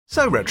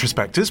So,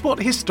 retrospectors, what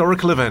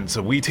historical events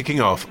are we ticking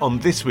off on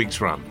this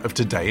week's run of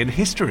Today in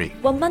History?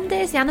 Well,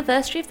 Monday is the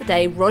anniversary of the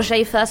day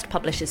Roger first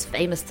published his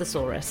famous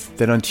Thesaurus.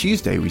 Then on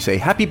Tuesday we say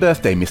happy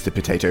birthday, Mr.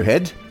 Potato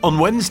Head. On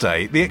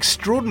Wednesday, the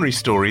extraordinary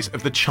stories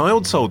of the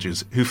child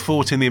soldiers who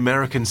fought in the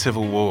American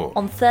Civil War.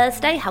 On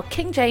Thursday, how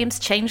King James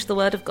changed the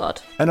word of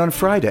God. And on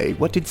Friday,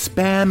 what did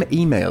spam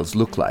emails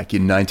look like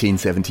in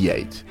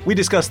 1978? We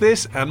discuss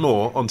this and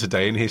more on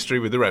Today in History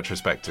with the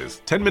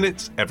retrospectors. 10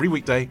 minutes every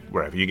weekday,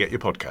 wherever you get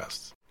your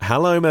podcasts.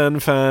 Hello,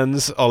 Man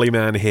fans. Ollie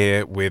Mann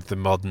here with The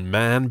Modern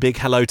Man. Big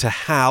hello to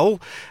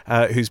Hal,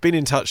 who's been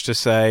in touch to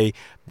say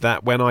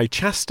that when I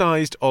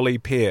chastised Ollie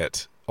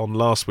Peart on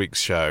last week's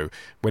show,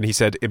 when he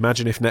said,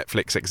 imagine if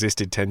Netflix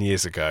existed 10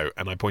 years ago,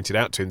 and I pointed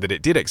out to him that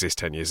it did exist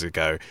 10 years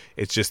ago,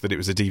 it's just that it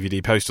was a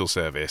DVD postal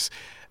service.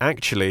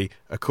 Actually,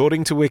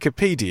 according to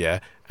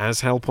Wikipedia,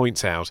 as Hal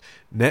points out,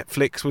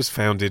 Netflix was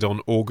founded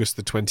on August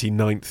the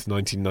 29th,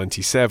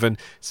 1997,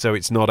 so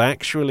it's not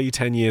actually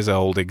 10 years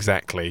old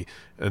exactly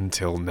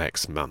until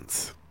next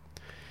month.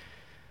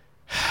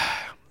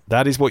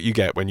 That is what you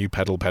get when you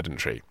peddle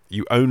pedantry.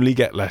 You only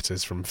get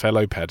letters from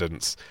fellow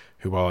pedants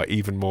who are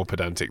even more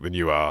pedantic than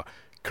you are,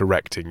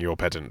 correcting your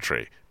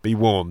pedantry. Be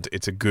warned,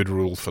 it's a good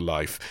rule for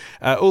life.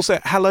 Also,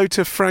 hello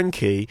to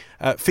Frankie,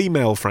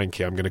 female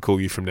Frankie, I'm going to call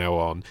you from now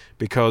on,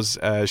 because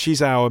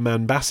she's our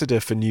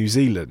Manbassador for New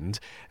Zealand,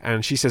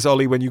 and she says,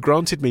 Ollie, when you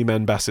granted me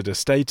Manbassador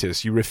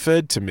status, you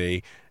referred to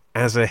me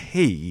as a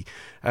he.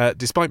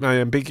 Despite my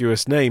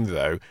ambiguous name,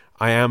 though,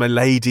 I am a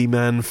Lady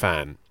Man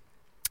fan.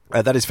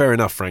 That is fair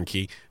enough,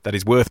 Frankie. That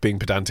is worth being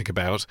pedantic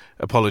about.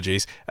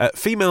 Apologies.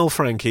 Female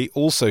Frankie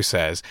also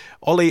says,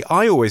 Ollie,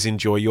 I always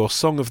enjoy your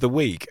Song of the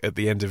Week at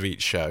the end of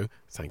each show.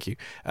 Thank you.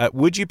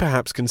 Would you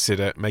perhaps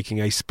consider making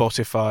a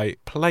Spotify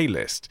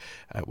playlist?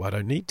 Well, I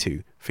don't need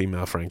to,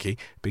 female Frankie,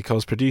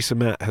 because producer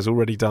Matt has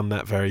already done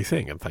that very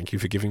thing, and thank you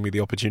for giving me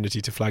the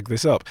opportunity to flag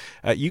this up.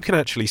 You can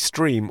actually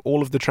stream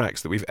all of the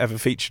tracks that we've ever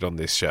featured on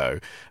this show,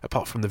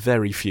 apart from the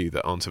very few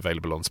that aren't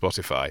available on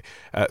Spotify,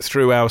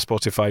 through our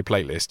Spotify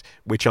playlist,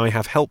 which I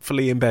have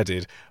helpfully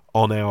embedded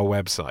on our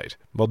website,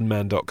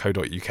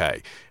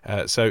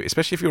 modernman.co.uk. So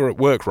especially if you're at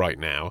work right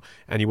now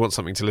and you want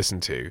something to listen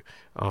to,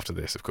 after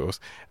this of course,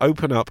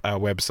 open up our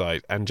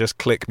website and just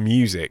click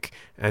music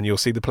and you'll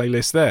see the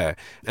playlist there.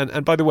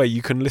 And by the way,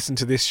 you can listen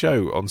to this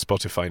show on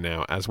Spotify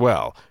now as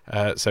well.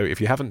 So if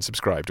you haven't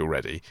subscribed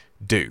already,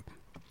 do.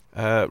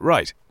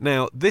 Right,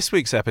 now this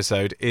week's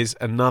episode is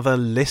another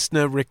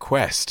listener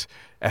request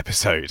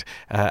episode.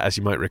 As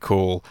you might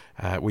recall,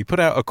 we put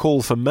out a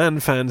call for Man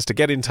fans to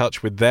get in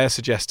touch with their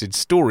suggested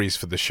stories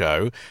for the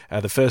show.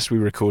 The first we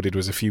recorded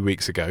was a few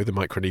weeks ago, the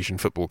Micronesian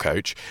football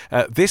coach.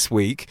 This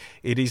week,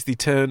 it is the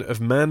turn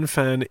of Man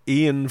fan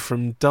Ian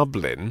from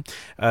Dublin,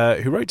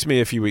 who wrote to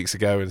me a few weeks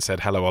ago and said,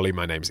 hello Ollie,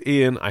 my name's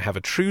Ian. I have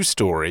a true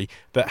story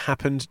that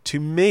happened to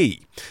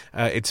me.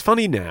 It's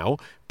funny now,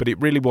 but it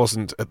really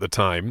wasn't at the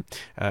time.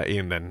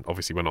 Ian then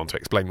obviously went on to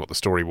explain what the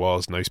story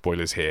was. No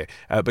spoilers here.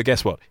 But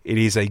guess what? It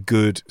is a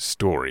good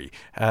story.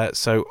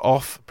 So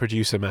off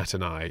producer Matt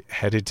and I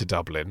headed to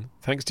Dublin.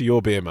 Thanks to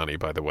your beer money,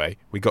 by the way.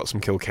 We got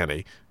some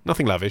Kilkenny.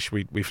 Nothing lavish.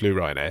 We flew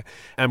Ryanair.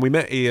 And we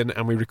met Ian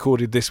and we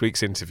recorded this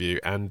week's interview.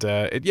 And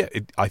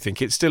I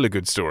think it's still a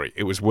good story.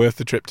 It was worth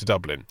the trip to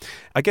Dublin.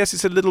 I guess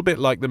it's a little bit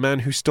like The Man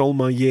Who Stole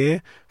My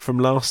Year from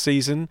last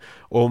season,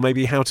 or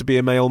maybe How to Be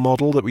a Male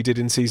Model that we did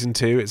in season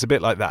 2. It's a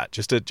bit like that.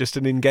 Just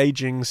an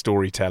engaging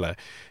storyteller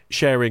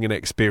sharing an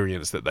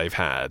experience that they've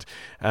had.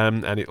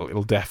 And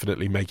it'll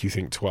definitely make you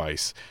think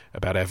twice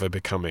about ever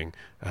becoming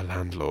a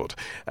landlord.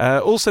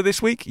 Also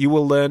this week, you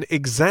will learn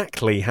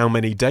exactly how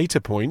many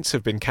data points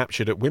have been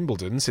captured at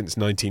Wimbledon since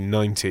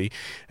 1990.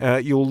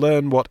 You'll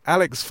learn what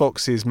Alex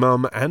Fox's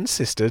mum and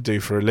sister do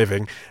for a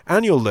living,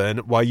 and you'll learn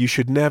why you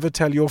should never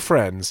tell your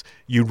friends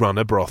you run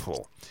a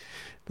brothel.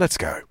 Let's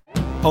go.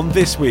 On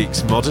this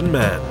week's Modern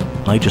Man.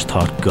 I just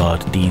thought,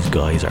 God, these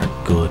guys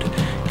are good.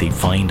 They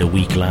find a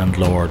weak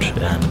landlord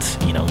and,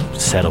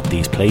 set up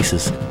these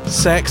places.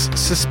 Sex,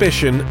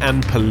 suspicion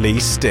and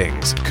police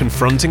stings,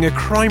 confronting a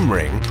crime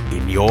ring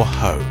in your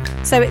home.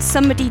 So it's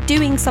somebody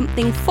doing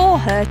something for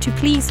her to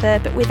please her,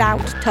 but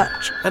without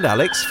touch. And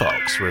Alex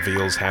Fox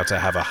reveals how to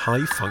have a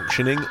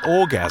high-functioning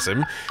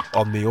orgasm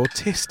on the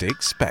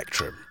autistic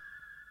spectrum.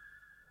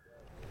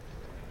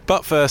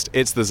 But first,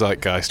 it's the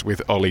Zeitgeist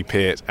with Ollie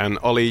Peart. And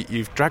Ollie,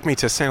 you've dragged me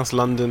to South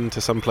London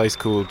to some place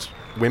called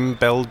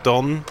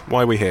Wimbledon.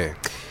 Why are we here?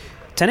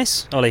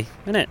 Tennis, Ollie,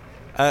 isn't it?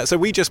 So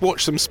we just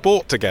watched some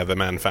sport together,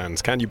 Man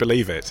fans. Can you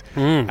believe it?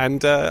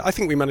 And I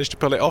think we managed to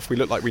pull it off. We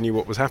looked like we knew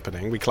what was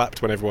happening. We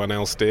clapped when everyone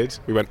else did.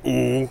 We went,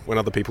 ooh, when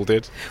other people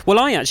did. Well,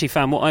 I actually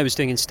found what I was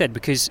doing instead,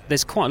 because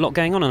there's quite a lot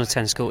going on a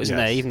tennis court, isn't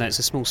Yes. there? Even though it's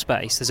a small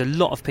space, there's a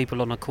lot of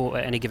people on a court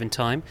at any given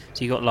time.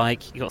 So you've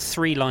got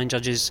 3 line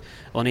judges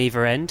on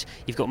either end.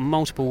 You've got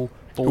multiple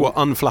ball... Who are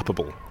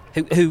unflappable.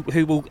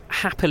 Who will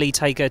happily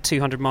take a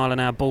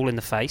 200-mile-an-hour ball in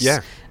the face,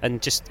 Yeah.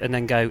 and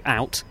then go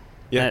out.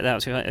 Yeah. That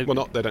was,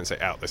 They don't say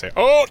out, they say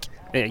out.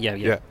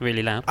 Yeah,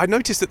 really loud. I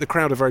noticed that the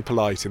crowd are very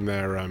polite in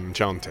their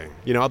chanting.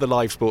 Other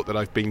live sport that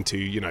I've been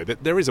to,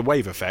 there is a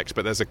wave effect,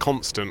 but there's a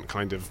constant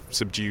kind of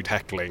subdued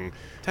heckling.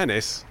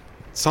 Tennis,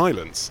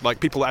 silence. Like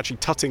people actually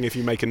tutting if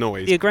you make a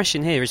noise. The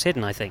aggression here is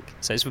hidden, I think.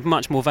 So it's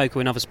much more vocal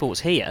in other sports.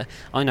 Here,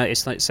 I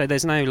noticed, so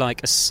there's no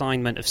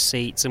assignment of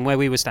seats. And where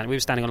we were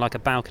standing on like a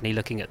balcony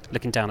looking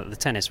down at the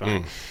tennis,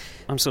 right?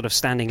 I'm sort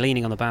of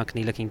leaning on the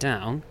balcony looking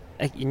down.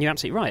 And you're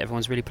absolutely right,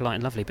 everyone's really polite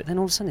and lovely, but then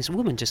all of a sudden this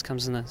woman just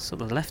comes on the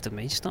sort of the left of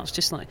me, starts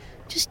just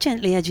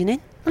gently edging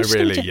in.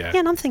 Yeah.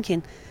 And I'm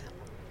thinking,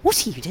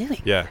 what are you doing?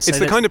 Yeah, so it's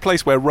the kind of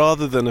place where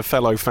rather than a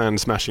fellow fan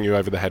smashing you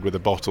over the head with a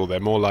bottle, they're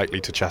more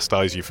likely to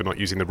chastise you for not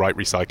using the right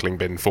recycling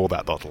bin for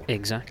that bottle.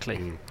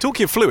 Exactly.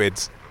 Talking of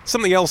fluids,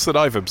 something else that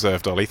I've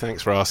observed, Ollie,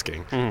 thanks for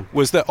asking,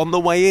 was that on the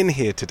way in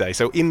here today,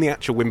 so in the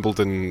actual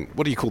Wimbledon,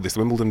 what do you call this, the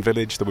Wimbledon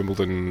Village, the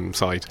Wimbledon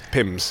side,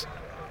 Pimm's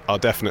are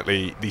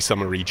definitely the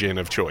summery gin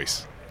of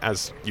choice,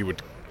 as you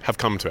would have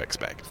come to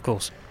expect. Of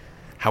course.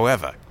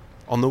 However,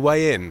 on the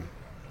way in,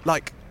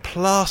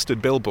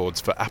 plastered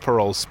billboards for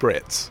Aperol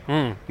Spritz.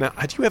 Now,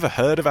 had you ever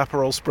heard of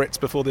Aperol Spritz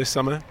before this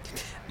summer?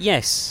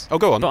 Yes. Oh,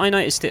 go on. But I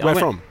noticed it. Where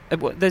from?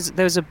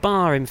 There's a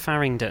bar in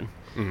Farringdon,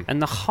 and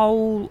the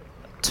whole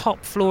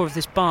top floor of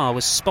this bar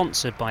was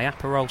sponsored by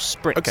Aperol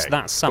Spritz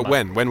that summer. But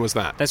when? When was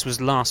that? This was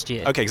last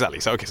year. Okay, exactly.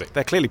 So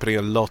they're clearly putting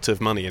a lot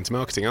of money into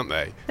marketing, aren't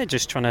they? They're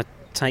just trying to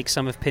take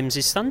some of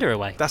Pimm's thunder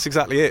away. That's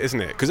exactly it,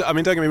 isn't it? Because,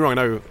 don't get me wrong,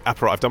 I know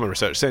Aperol, I've done my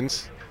research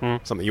since,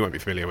 something you won't be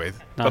familiar with.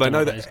 No, but I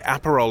know that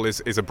Aperol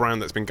is a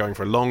brand that's been going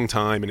for a long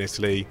time in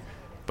Italy,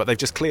 but they've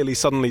just clearly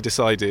suddenly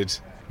decided,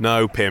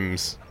 no,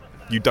 Pimm's,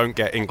 you don't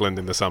get England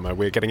in the summer.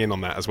 We're getting in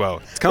on that as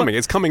well. It's coming.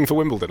 It's coming for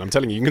Wimbledon, I'm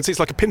telling you. You can see it's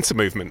like a pincer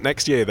movement.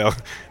 Next year, they're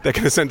going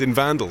to send in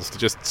vandals to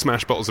just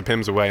smash bottles of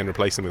Pimm's away and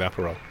replace them with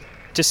Aperol.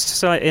 Just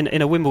so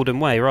in a Wimbledon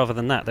way, rather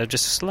than that, they'll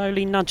just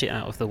slowly nudge it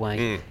out of the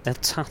way. They'll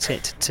tut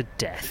it to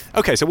death.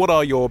 Okay, so what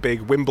are your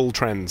big Wimble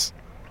trends?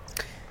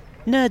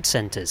 Nerd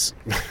centres.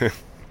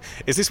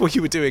 Is this what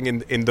you were doing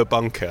in the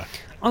bunker?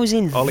 I was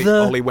in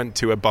Ollie went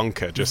to a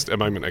bunker just a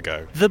moment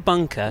ago. The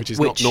bunker. Which is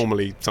not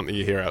normally something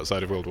you hear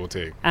outside of World War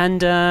II.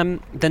 And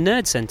the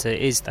Nerd Centre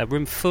is a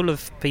room full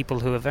of people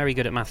who are very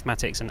good at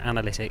mathematics and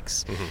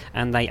analytics,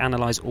 and they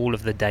analyse all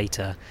of the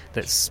data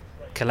that's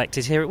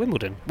collected here at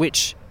Wimbledon,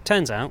 which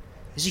turns out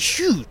is a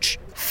huge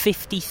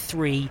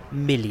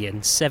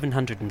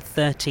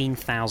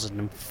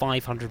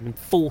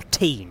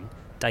 53,713,514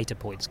 data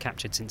points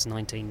captured since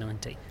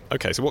 1990.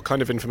 Okay, so what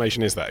kind of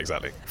information is that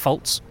exactly?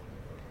 Faults.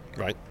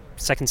 Right.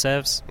 Second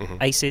serves,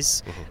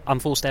 aces,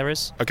 unforced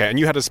errors. Okay, and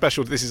you had a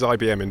special... This is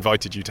IBM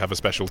invited you to have a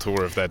special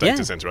tour of their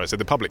data centre, right? So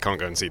the public can't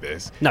go and see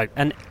this. No,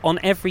 and on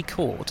every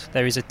court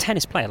there is a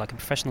tennis player, like a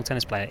professional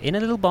tennis player, in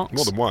a little box.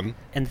 More than one.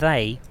 And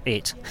he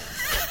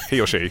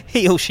or she.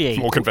 He or she.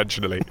 More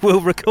conventionally. Will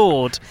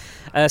record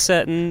a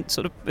certain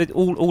sort of...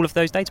 all of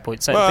those data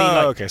points. So it'd be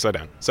like... Okay, slow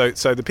down. So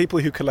the people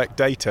who collect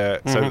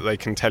data so that they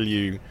can tell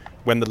you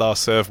when the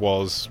last serve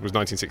was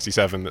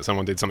 1967, that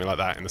someone did something like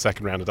that in the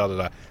second round,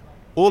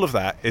 all of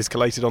that is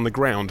collated on the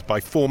ground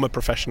by former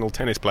professional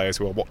tennis players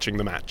who are watching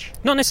the match.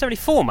 Not necessarily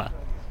former.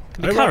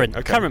 Could be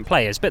current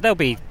players, but they'll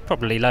be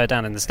probably lower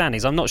down in the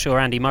standings. I'm not sure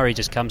Andy Murray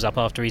just comes up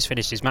after he's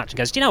finished his match and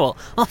goes, do you know what,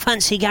 I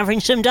fancy gathering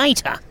some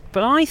data.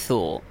 But I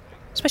thought,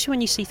 especially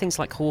when you see things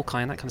like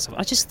Hawkeye and that kind of stuff,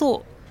 I just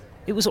thought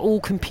it was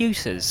all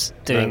computers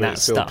doing that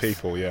stuff. It's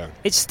still people, yeah.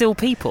 It's still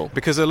people.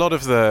 Because a lot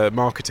of the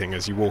marketing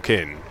as you walk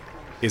in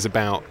is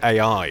about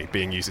AI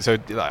being used. So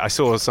I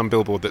saw some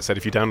billboard that said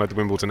if you download the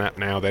Wimbledon app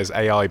now, there's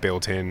AI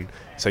built in,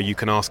 so you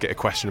can ask it a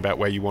question about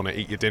where you want to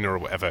eat your dinner or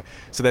whatever.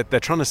 So they're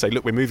trying to say,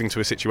 look, we're moving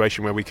to a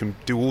situation where we can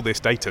do all this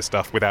data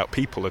stuff without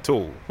people at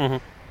all.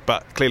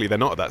 But clearly they're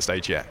not at that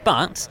stage yet.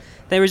 But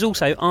there is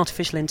also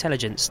artificial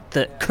intelligence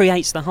that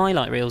creates the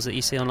highlight reels that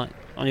you see on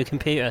your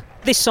computer.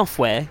 This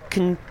software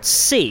can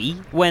see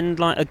when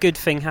a good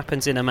thing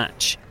happens in a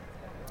match.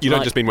 You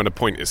don't just mean when a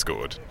point is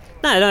scored?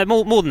 No,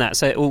 more than that.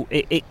 So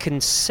it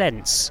can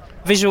sense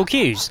visual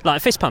cues,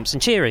 like fist pumps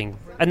and cheering,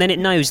 and then it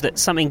knows that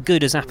something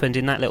good has happened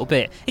in that little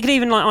bit. It can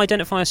even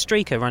identify a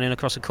streaker running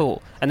across a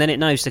court, and then it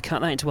knows to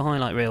cut that into a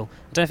highlight reel.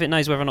 I don't know if it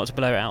knows whether or not to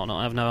blur it out or not.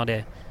 I have no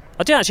idea.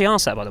 I did actually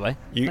ask that, by the way.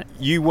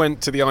 You went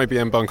to the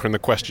IBM bunker, and the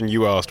question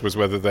you asked was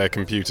whether their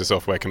computer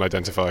software can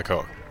identify a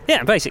cock.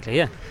 Yeah, basically,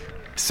 yeah.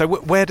 So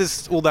where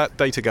does all that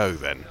data go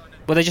then?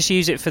 Well, they just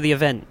use it for the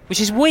event,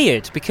 which is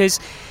weird because...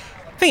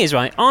 The thing is,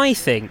 right, I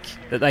think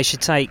that they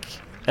should take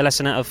a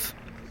lesson out of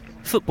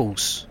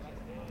football's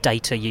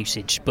data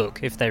usage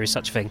book, if there is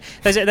such a thing.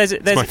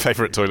 There's my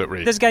favourite toilet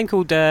read. There's a game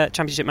called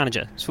Championship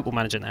Manager. It's Football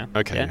Manager now.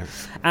 Okay. Yeah.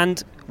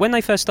 And when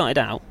they first started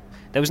out,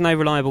 there was no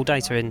reliable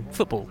data in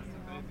football.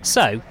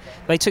 So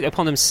they took it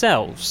upon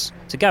themselves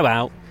to go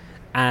out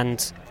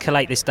and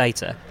collate this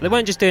data. They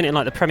weren't just doing it in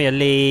the Premier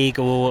League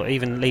or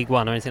even League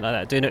One or anything like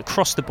that, doing it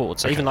across the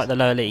board, so even the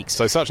lower leagues.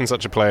 So such and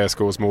such a player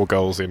scores more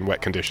goals in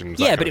wet conditions.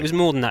 Yeah, but it was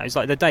more than that. It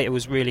was the data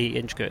was really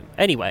intricate.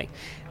 Anyway,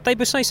 they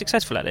were so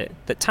successful at it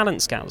that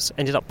talent scouts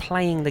ended up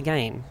playing the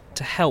game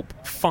to help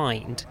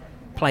find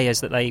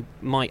players that they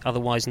might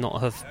otherwise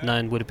not have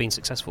known would have been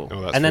successful.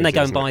 Oh, that's and then they freaky,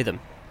 go and isn't buy it? them.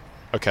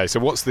 Okay, so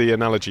what's the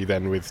analogy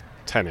then with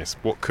tennis?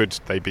 What could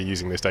they be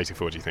using this data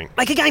for, do you think?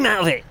 Make a game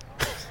out of it!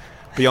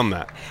 Beyond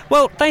that?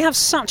 Well, they have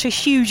such a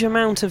huge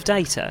amount of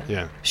data.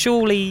 Yeah.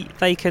 Surely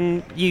they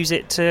can use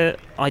it to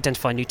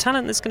identify new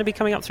talent that's going to be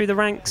coming up through the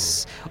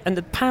ranks. And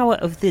the power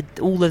of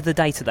all of the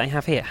data they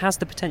have here has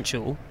the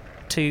potential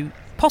to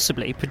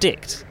possibly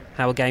predict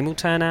how a game will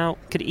turn out.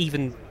 Could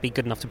even be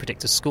good enough to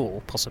predict a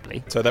score,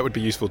 possibly. So that would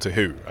be useful to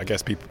who? I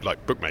guess people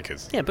like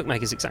bookmakers. Yeah,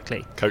 bookmakers,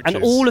 exactly. Coaches.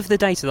 And all of the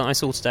data that I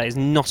saw today is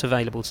not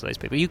available to those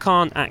people. You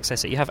can't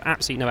access it. You have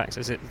absolutely no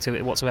access to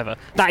it whatsoever.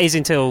 That is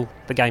until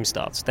the game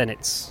starts. Then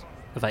it's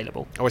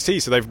available. Oh, I see.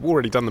 So they've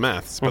already done the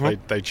maths,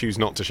 but they choose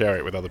not to share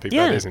it with other people.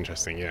 Yeah. That is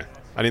interesting, yeah.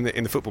 And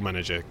in the Football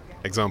Manager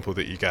example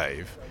that you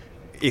gave,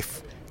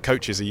 if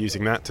coaches are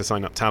using that to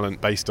sign up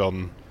talent based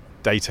on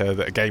data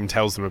that a game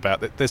tells them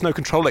about, there's no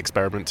control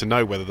experiment to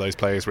know whether those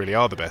players really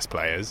are the best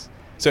players.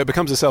 So it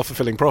becomes a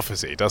self-fulfilling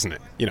prophecy, doesn't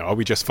it? You know, are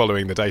we just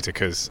following the data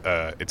because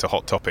it's a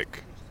hot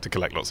topic to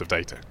collect lots of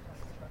data?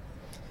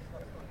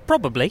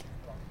 Probably.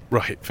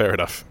 Right, fair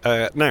enough.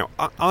 Now,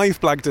 I've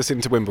blagged us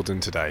into Wimbledon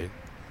today,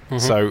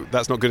 so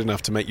that's not good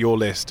enough to make your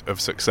list of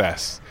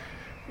success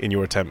in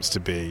your attempts to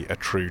be a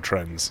true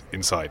trends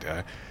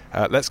insider.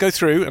 Let's go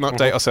through and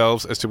update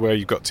ourselves as to where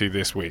you got to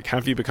this week.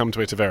 Have you become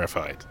Twitter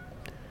verified?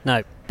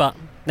 No, but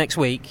next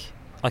week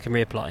I can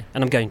reapply,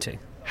 and I'm going to.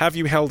 Have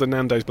you held a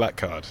Nando's black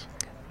card?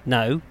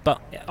 No,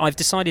 but I've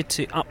decided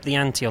to up the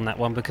ante on that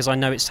one because I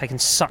know it's taken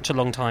such a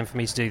long time for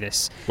me to do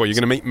this. Well, you're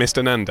going to meet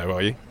Mr. Nando,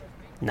 are you?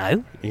 No.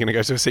 You're going to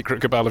go to a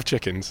secret cabal of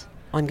chickens?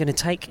 I'm going to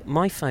take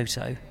my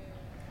photo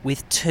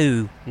with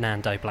 2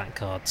 Nando black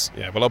cards.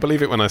 Yeah, well, I'll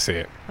believe it when I see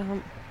it.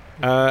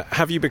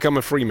 Have you become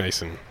a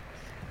Freemason?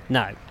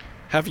 No.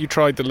 Have you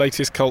tried the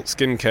latest cult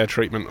skincare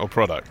treatment or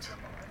product?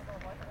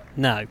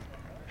 No.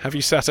 Have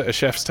you sat at a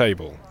chef's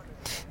table?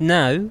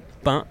 No,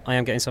 but I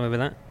am getting somewhere with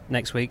that.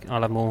 Next week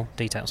I'll have more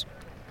details.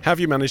 Have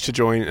you managed to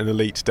join an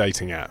elite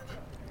dating app?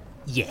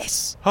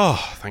 Yes.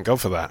 Oh, thank God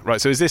for that.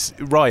 Right, so is this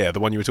Raya, the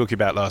one you were talking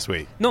about last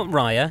week? Not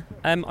Raya.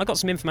 I got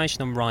some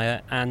information on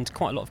Raya, and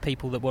quite a lot of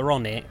people that were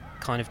on it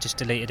kind of just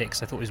deleted it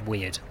because I thought it was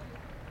weird.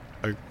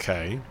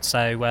 Okay.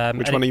 So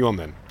Which one are you on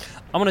then?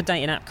 I'm on a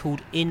dating app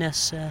called Inner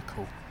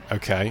Circle.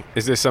 Okay.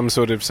 Is this some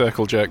sort of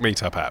circle jerk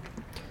meetup app?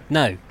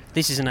 No,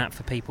 this is an app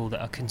for people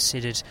that are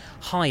considered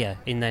higher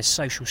in their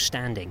social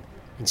standing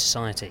in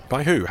society.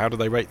 By who? How do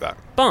they rate that?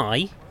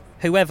 By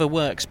whoever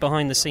works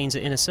behind the scenes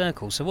at Inner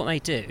Circle. So what they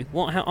do,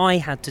 how I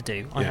had to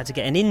do, I Yeah. had to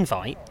get an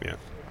invite, Yeah.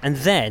 and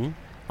then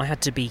I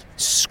had to be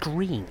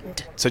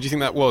screened. So do you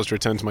think that was, to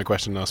return to my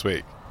question last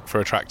week, for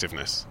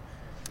attractiveness?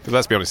 Because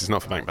let's be honest, it's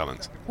not for bank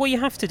balance. What you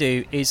have to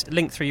do is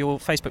link through your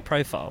Facebook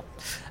profile.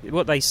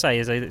 What they say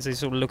is they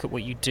sort of look at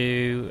what you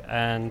do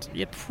and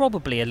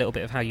probably a little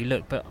bit of how you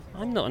look, but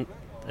I'm not an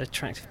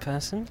attractive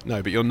person.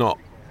 No, but you're not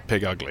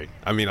pig ugly.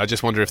 I mean, I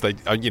just wonder if they,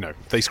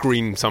 they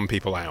screen some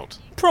people out.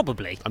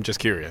 Probably. I'm just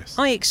curious.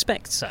 I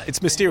expect so.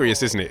 It's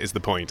mysterious, isn't it, is the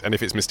point. And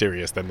if it's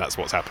mysterious, then that's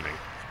what's happening.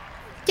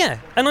 Yeah,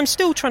 and I'm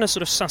still trying to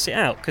sort of suss it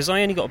out because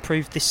I only got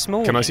approved this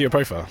morning. Can I see your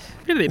profile?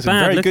 A bit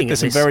bad looking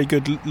There's at some this. very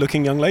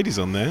good-looking young ladies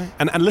on there.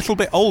 And a little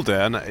bit older,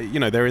 and,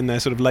 they're in their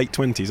sort of late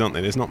 20s, aren't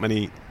they? There's not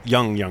many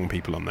young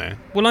people on there.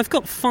 Well, I've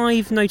got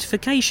 5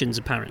 notifications,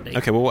 apparently.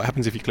 Okay, well, what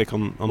happens if you click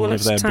on one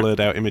of let's their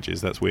blurred-out images?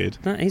 That's weird.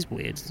 That is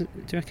weird. Do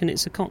you reckon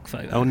it's a cock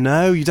photo? Oh,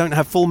 no, you don't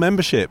have full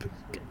membership.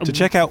 To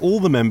check out all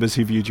the members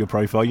who viewed your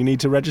profile, you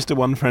need to register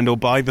one friend or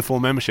buy the full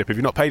membership if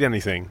you've not paid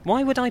anything.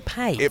 Why would I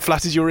pay? It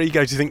flatters your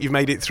ego to think you've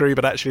made it through,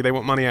 but actually they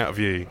want money out of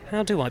you.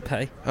 How do I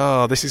pay?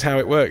 Oh, this is how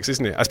it works,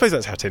 isn't it? I suppose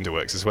that's how Tinder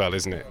works as well,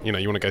 isn't it? You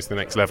want to go to the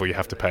next level, you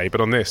have to pay.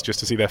 But on this, just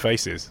to see their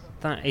faces.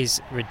 That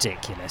is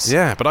ridiculous.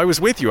 Yeah, but I was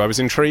with you. I was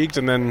intrigued,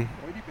 and then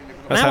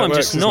that's now how it I'm works,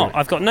 just isn't not. it?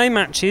 I've got no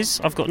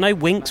matches. I've got no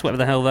winks, whatever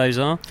the hell those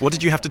are. What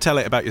did you have to tell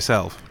it about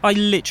yourself? I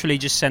literally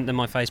just sent them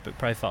my Facebook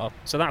profile,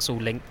 so that's all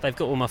linked. They've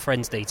got all my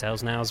friends'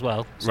 details now as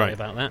well. Sorry Right.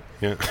 about that.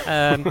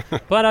 Yeah.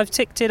 But I've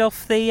ticked it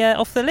off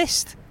the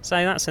list, so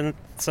that's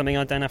something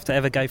I don't have to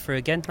ever go through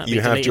again. That'll You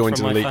be have deleted joined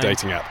from an my elite phone.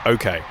 dating app.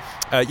 Okay.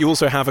 You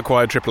also have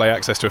acquired AAA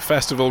access to a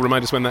festival.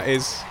 Remind us when that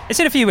is. It's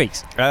in a few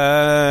weeks.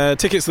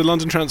 Tickets to the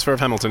London transfer of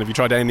Hamilton. Have you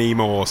tried any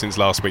more since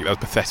last week? That was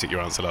pathetic,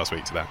 your answer last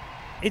week to that.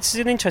 It's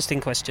an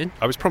interesting question.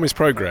 I was promised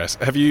progress.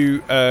 Have you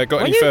got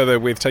any further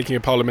with taking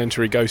a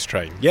parliamentary ghost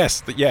train?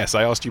 Yes, yes.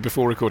 I asked you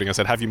before recording. I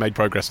said, have you made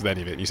progress with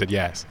any of it? And you said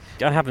yes.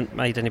 I haven't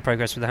made any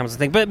progress with the Hamilton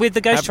thing, but with the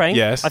ghost train,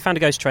 yes. I found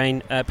a ghost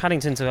train,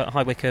 Paddington to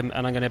High Wycombe,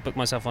 and I'm going to book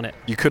myself on it.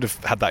 You could have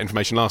had that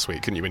information last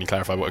week, couldn't you, when you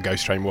clarified what a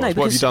ghost train was? No, What have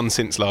because- you done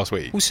since last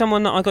week? Well,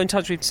 someone that I got in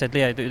touch with said,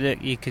 Leo,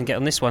 look, you can get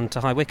on this one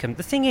to High Wycombe.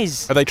 The thing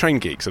is... Are they train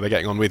geeks? Are they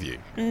getting on with you?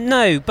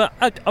 No, but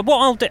what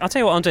I'll do, I'll tell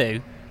you what I'll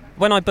do.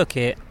 When I book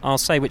it, I'll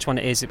say which one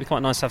it is. It'd be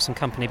quite nice to have some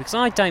company because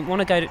I don't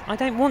want to go to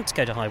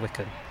High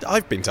Wycombe.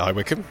 I've been to High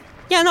Wycombe.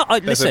 Yeah, no,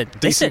 There's a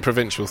decent listen.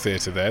 provincial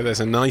theatre there.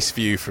 There's a nice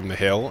view from the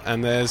hill,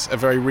 and there's a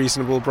very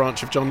reasonable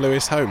branch of John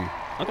Lewis home.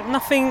 I've got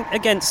nothing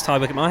against High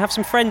Wycombe. I have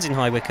some friends in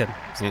High Wycombe.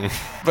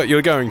 But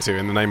you're going to,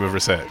 in the name of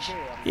research.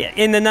 Yeah,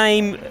 in the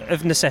name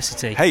of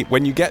necessity. Hey,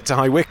 when you get to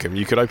High Wycombe,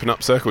 you could open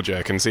up Circle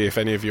Jerk and see if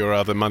any of your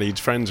other moneyed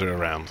friends are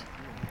around.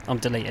 I'm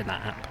deleting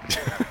that app.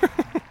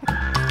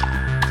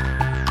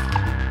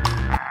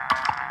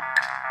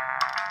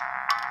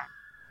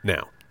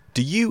 Now,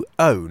 do you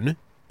own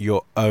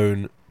your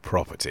own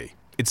property?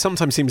 It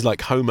sometimes seems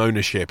like home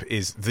ownership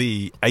is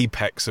the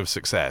apex of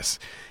success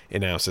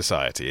in our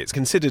society. It's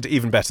considered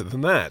even better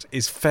than that.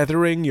 Is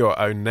feathering your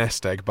own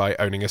nest egg by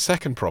owning a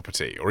second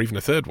property, or even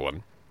a third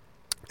one,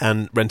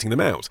 and renting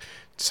them out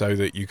so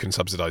that you can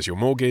subsidise your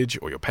mortgage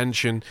or your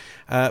pension.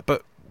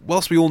 But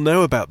whilst we all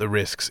know about the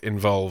risks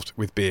involved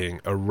with being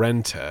a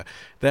renter,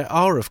 there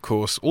are, of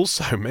course,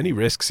 also many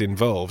risks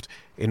involved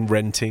in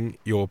renting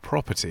your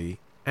property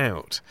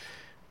out.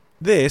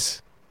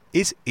 This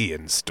is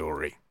Ian's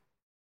story.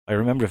 I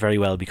remember very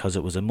well because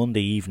it was a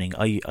Monday evening.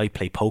 I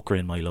play poker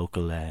in my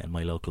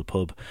local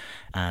pub,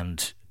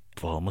 and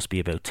it must be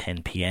about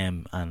 10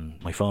 p.m.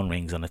 and my phone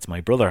rings and it's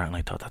my brother, and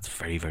I thought that's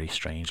very, very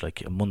strange.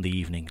 Like a Monday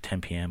evening, 10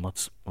 p.m.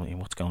 What's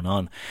going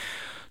on?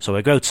 So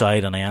I go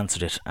outside and I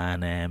answered it,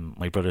 and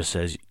my brother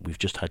says, "We've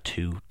just had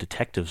 2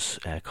 detectives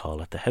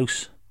call at the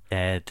house."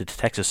 The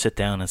detectives sit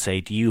down and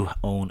say, "Do you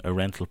own a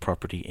rental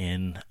property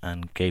in?"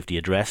 and gave the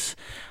address.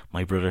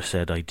 My brother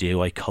said, "I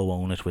do. I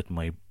co-own it with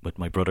my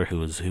brother, who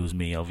was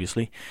me,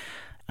 obviously."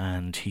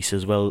 And he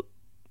says, "Well,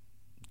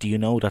 do you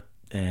know that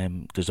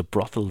there's a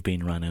brothel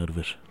being ran out of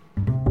it?"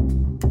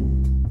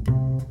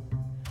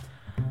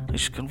 I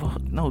just go, "Well,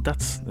 no,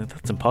 that's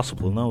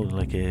impossible. No,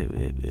 like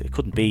it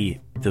couldn't be.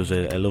 There was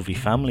a lovely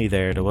family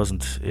there. There was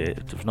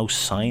no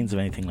signs of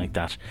anything like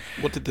that."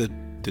 What did the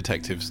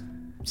detectives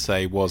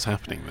say was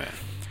happening there?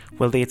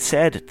 Well, they had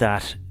said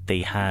that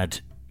they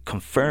had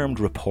confirmed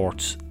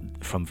reports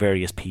from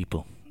various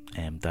people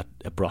that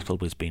a brothel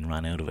was being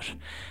ran out of it.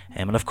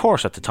 And of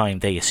course, at the time,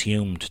 they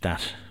assumed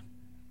that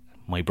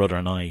my brother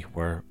and I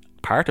were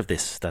part of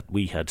this, that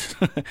we had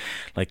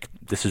like,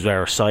 this is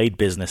our side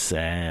business,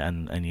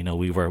 and you know,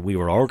 we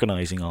were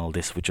organising all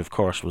this, which of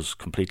course was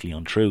completely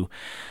untrue.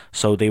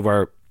 So they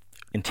were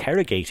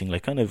interrogating,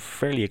 like kind of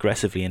fairly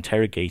aggressively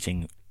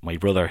interrogating my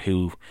brother,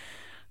 who,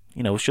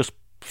 you know, was just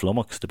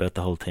flummoxed about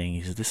the whole thing.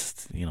 He said,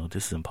 this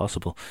is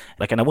impossible.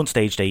 Like, and at one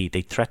stage they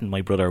threatened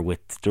my brother with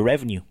the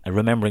revenue. And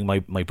remembering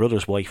my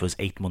brother's wife was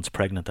 8 months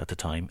pregnant at the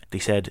time, they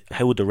said,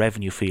 how would the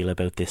revenue feel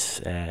about this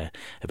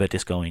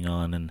going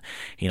on? And,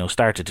 you know,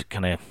 started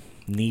kind of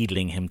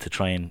needling him to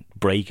try and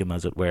break him,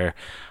 as it were.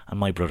 And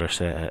my brother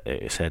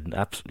said,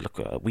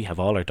 look, we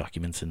have all our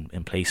documents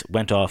in place.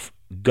 Went off,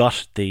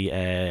 got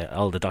the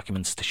all the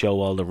documents to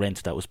show all the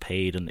rent that was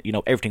paid, and, you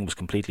know, everything was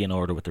completely in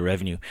order with the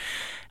revenue.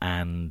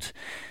 And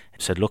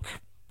said, look,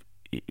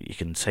 you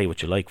can say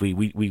what you like. We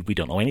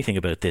don't know anything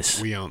about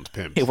this. We aren't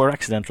pimps. We're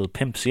accidental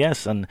pimps,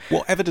 yes. And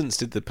what evidence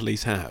did the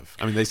police have?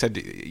 I mean, they said,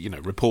 you know,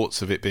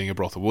 reports of it being a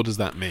brothel. What does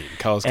that mean?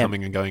 Cars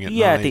coming and going at night?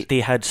 Yeah, they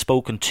had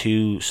spoken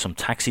to some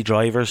taxi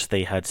drivers.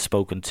 They had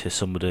spoken to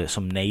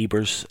some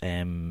neighbours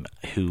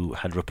who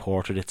had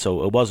reported it.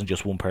 So it wasn't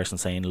just one person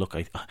saying, look,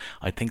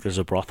 I think there's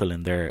a brothel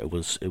in there. It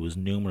was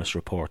numerous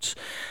reports.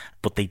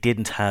 But they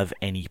didn't have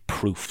any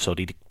proof, so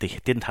they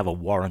didn't have a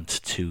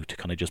warrant to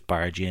kind of just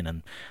barge in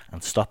and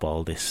stop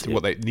all this. So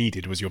what they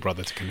needed was your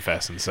brother to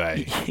confess and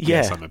say,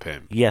 yes, I'm a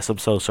pimp. Yes, I'm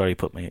so sorry,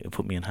 put me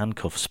in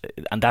handcuffs.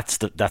 And that's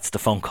the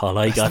phone call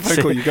I got. That's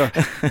the phone call you got.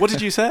 What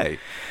did you say?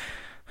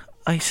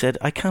 I said,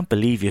 I can't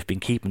believe you've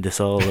been keeping this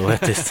all the way at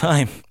this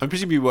time. I'm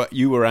presuming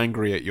you were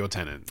angry at your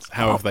tenants.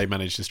 How have they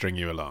managed to string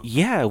you along?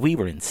 Yeah, we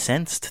were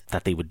incensed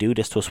that they would do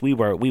this to us. We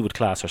would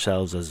class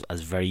ourselves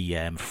as very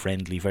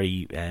friendly,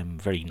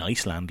 very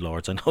nice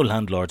landlords. I know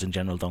landlords in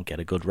general don't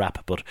get a good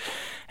rap, but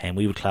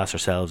we would class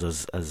ourselves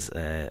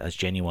as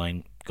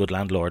genuine good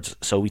landlords.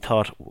 So we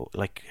thought,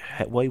 like,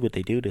 why would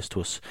they do this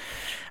to us?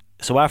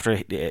 So after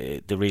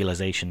the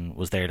realisation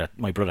was there that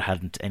my brother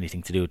hadn't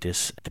anything to do with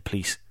this, the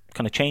police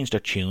kind of changed their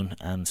tune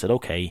and said,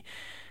 okay,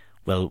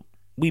 well,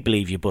 we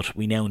believe you, but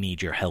we now need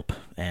your help.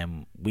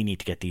 We need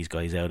to get these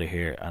guys out of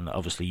here, and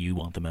obviously you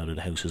want them out of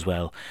the house as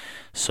well.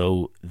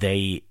 So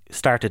they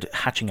started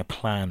hatching a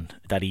plan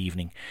that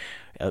evening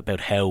about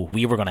how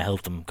we were going to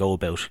help them go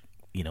about,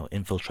 you know,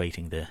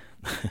 infiltrating the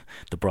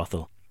the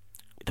brothel.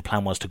 The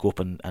plan was to go up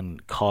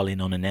and call in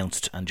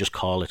unannounced and just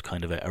call it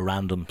kind of a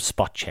random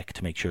spot check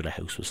to make sure the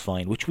house was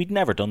fine, which we'd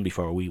never done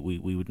before. We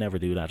would never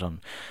do that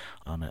on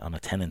a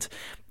tenant.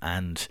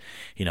 And,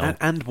 you know...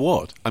 And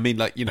what? I mean,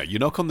 like, you know, you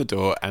knock on the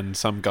door and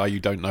some guy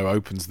you don't know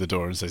opens the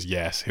door and says,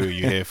 yes, who are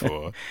you here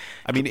for?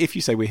 I mean, if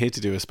you say we're here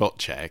to do a spot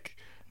check,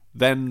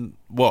 then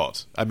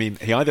what? I mean,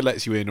 he either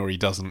lets you in or he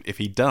doesn't. If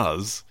he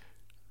does,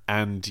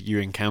 and you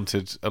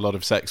encountered a lot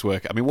of sex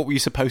work, I mean, what were you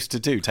supposed to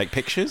do? Take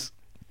pictures?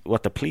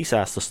 What the police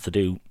asked us to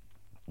do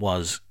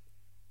was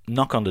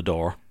knock on the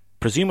door.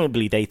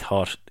 Presumably they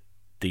thought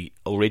the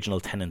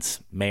original tenants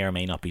may or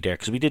may not be there,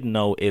 because we didn't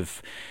know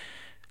if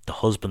the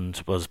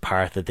husband was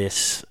part of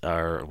this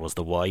or was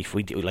the wife.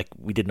 We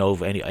didn't know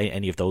if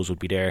any of those would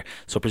be there.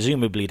 So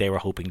presumably they were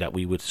hoping that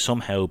we would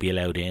somehow be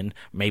allowed in.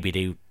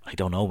 Maybe I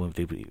don't know,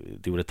 they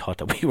would have thought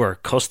that we were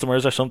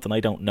customers or something.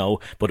 I don't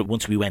know. But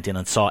once we went in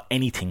and saw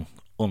anything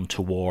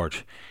untoward,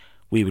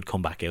 we would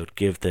come back out,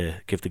 give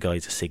the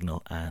guys a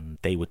signal, and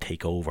they would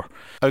take over.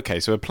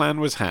 Okay, so a plan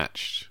was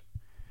hatched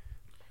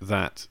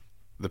that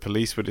the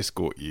police would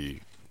escort you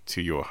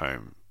to your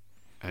home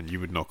and you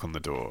would knock on the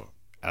door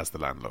as the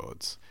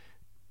landlords.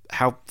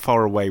 How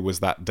far away was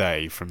that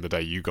day from the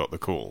day you got the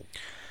call?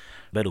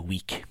 About a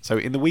week. So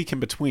in the week in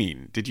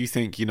between, did you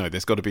think,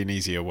 there's got to be an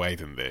easier way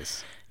than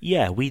this?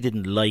 Yeah, we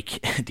didn't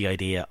like the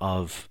idea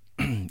of,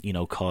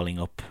 calling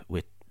up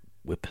with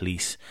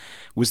police.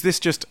 Was this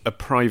just a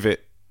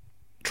private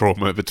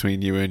trauma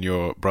between you and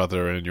your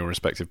brother and your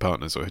respective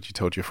partners, or had you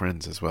told your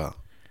friends as well?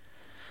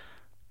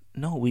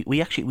 No, we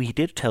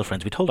did tell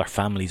friends. We told our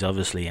families,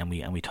 obviously, and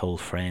we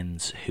told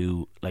friends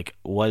who,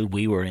 while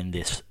we were in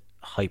this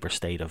hyper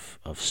state of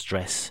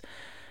stress,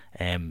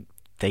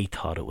 they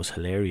thought it was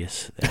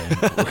hilarious,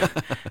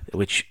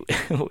 which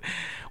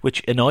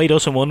annoyed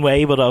us in one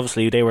way, but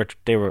obviously they were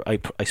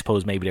I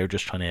suppose maybe they were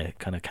just trying to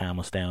kind of calm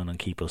us down and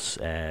keep us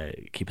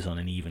on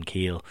an even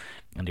keel,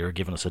 and they were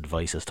giving us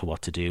advice as to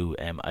what to do.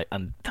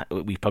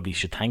 We probably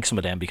should thank some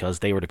of them, because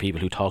they were the people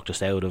who talked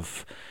us out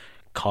of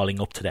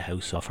calling up to the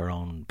house off our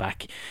own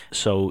back.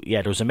 So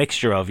yeah, there was a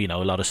mixture of a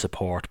lot of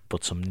support,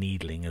 but some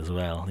needling as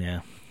well. Yeah.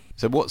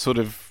 So what sort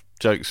of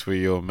jokes were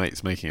your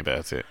mates making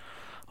about it?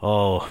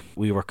 Oh,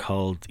 we were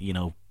called,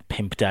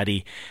 Pimp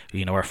Daddy.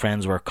 Our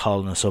friends were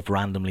calling us up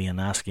randomly and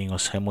asking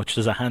us, how much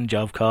does a hand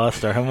job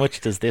cost, or how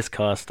much does this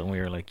cost? And we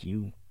were like,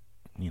 you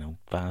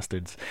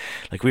bastards.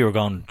 We were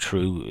going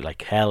through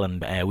like hell,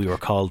 and we were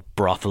called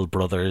brothel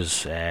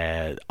brothers,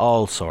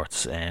 all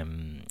sorts.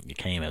 It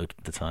came out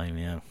at the time,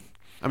 yeah.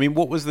 I mean,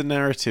 what was the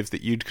narrative that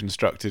you'd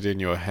constructed in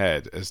your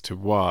head as to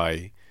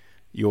why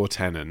your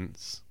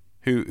tenants,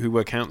 who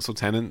were council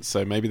tenants,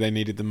 so maybe they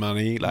needed the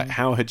money,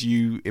 how had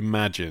you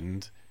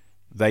imagined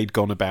they'd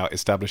gone about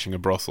establishing a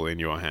brothel in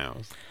your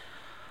house?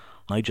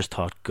 I just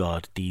thought,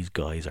 God, these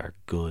guys are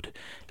good.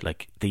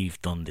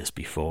 They've done this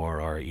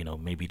before, or,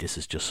 maybe this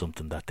is just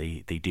something that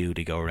they do.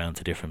 They go around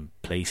to different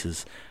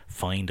places,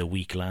 find a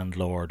weak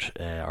landlord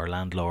or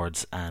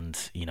landlords, and,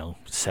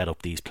 set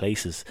up these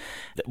places.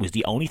 That was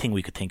the only thing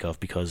we could think of,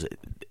 because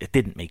it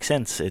didn't make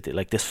sense.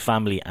 This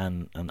family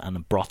and a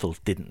brothel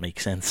didn't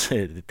make sense.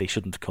 They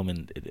shouldn't come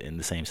in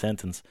the same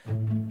sentence.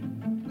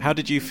 How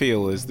did you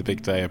feel as the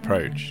big day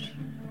approached?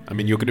 I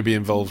mean, you're going to be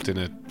involved in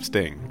a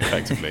sting,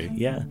 effectively.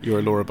 Yeah. You're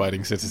a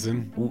law-abiding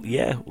citizen.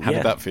 Yeah. How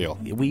did that feel?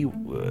 We,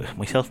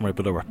 myself and my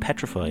brother, were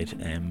petrified.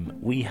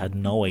 We had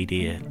no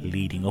idea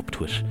leading up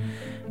to it.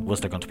 Was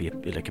there going to be a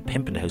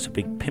pimp in the house, a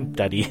big pimp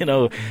daddy?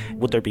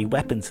 Would there be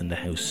weapons in the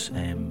house?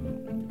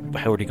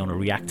 How are they going to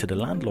react to the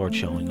landlord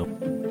showing up?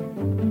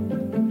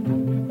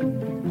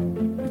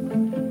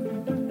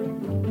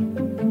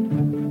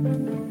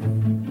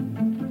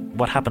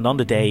 What happened on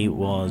the day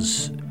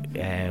was,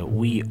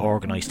 we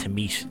organised to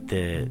meet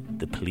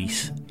the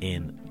police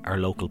in our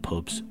local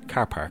pub's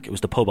car park. It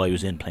was the pub I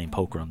was in playing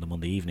poker on the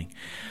Monday evening.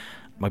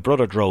 My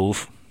brother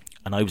drove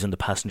and I was in the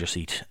passenger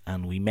seat,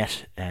 and we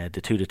met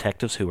the two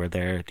detectives who were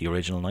there the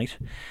original night.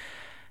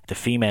 The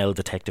female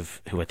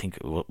detective, who I think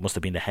must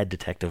have been the head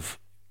detective,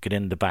 got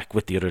in the back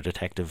with the other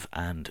detective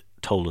and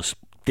told us,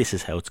 this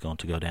is how it's going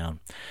to go down.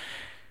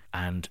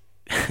 And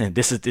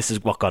this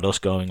is what got us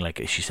going.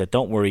 She said,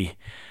 don't worry,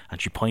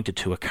 and she pointed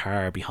to a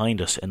car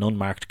behind us, an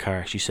unmarked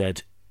car. She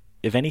said,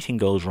 if anything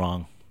goes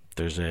wrong,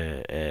 there's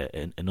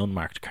an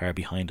unmarked car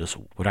behind us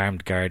with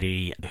armed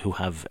Gardaí who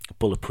have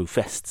bulletproof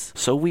vests.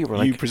 So we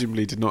were You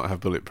presumably did not have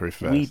bulletproof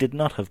vests. We did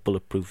not have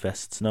bulletproof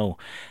vests, no.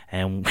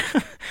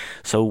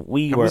 So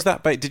we and were... Was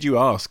that did you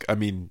ask? I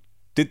mean,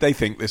 did they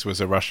think this was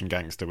a Russian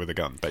gangster with a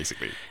gun,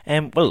 basically?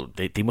 Well,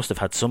 they must have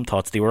had some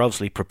thoughts. They were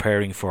obviously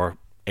preparing for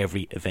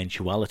every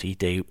eventuality.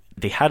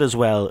 They had as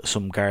well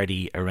some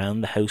Gardaí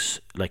around the house,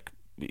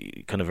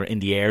 kind of in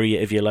the area,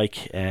 if you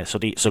like.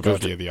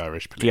 The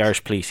Irish police. The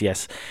Irish police,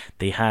 yes.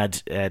 They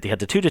had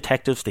the two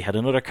detectives. They had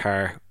another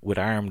car with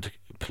armed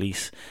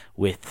police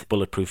with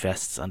bulletproof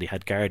vests, and they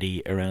had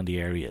Gardaí around the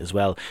area as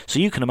well. So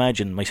you can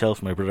imagine myself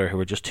and my brother, who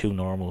were just two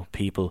normal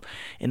people,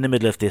 in the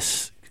middle of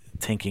this,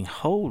 thinking,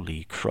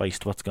 holy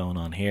Christ, what's going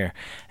on here?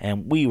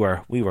 And we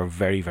were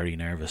very, very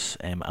nervous.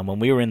 And when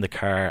we were in the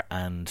car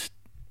and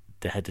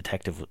the head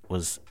detective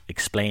was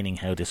explaining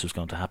how this was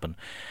going to happen,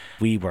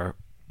 we were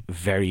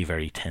very,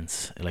 very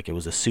tense. It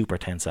was a super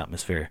tense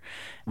atmosphere.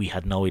 We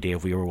had no idea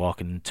if we were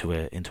walking into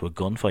a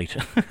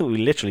gunfight. We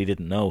literally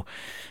didn't know.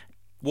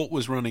 What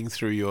was running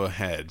through your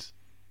head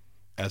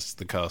as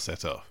the car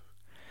set off?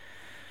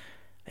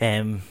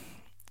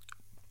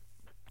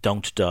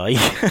 Don't die.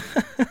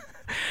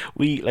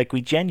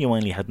 We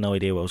genuinely had no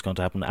idea what was going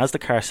to happen as the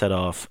car set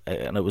off,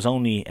 and it was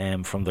only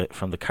from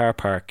the car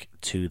park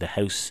to the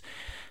house.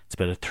 It's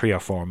about a 3 or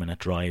 4 minute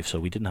drive, so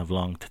we didn't have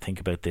long to think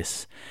about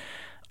this,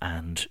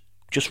 and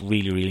just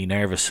really, really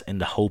nervous, in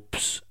the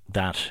hopes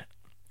that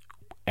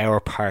our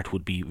part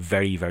would be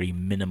very, very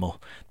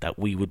minimal, that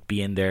we would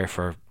be in there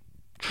for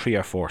 3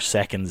 or 4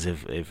 seconds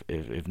if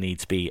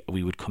needs be.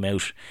 We would come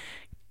out,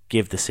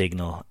 give the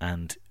signal,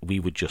 and we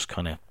would just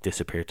kind of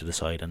disappear to the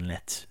side and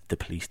let the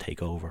police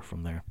take over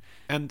from there.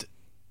 And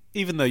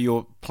even though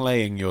you're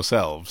playing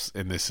yourselves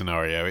in this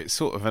scenario, it's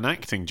sort of an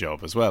acting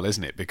job as well,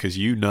 isn't it? Because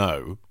you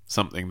know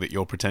something that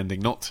you're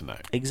pretending not to know.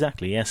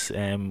 Exactly, yes.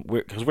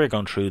 Because we're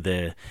going through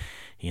the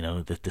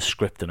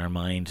script in our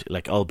mind,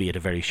 like, albeit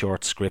a very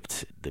short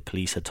script. The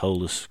police had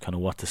told us kind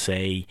of what to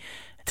say,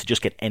 to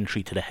just get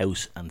entry to the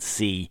house and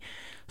see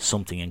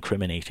something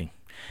incriminating.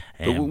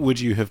 But would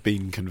you have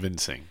been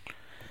convincing?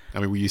 I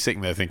mean, were you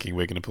sitting there thinking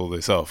we're going to pull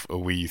this off,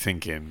 or were you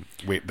thinking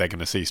they're going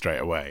to see straight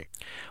away?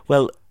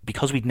 Well,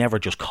 because we'd never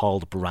just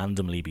called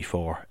randomly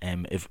before,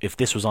 if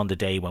this was on the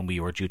day when we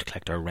were due to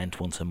collect our rent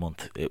once a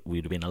month,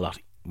 we'd have been a lot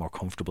more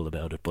comfortable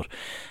about it. But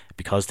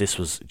because this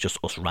was just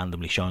us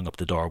randomly showing up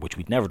the door, which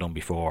we'd never done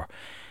before,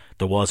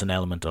 there was an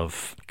element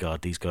of,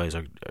 God, these guys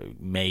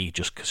may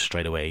just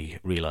straight away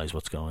realise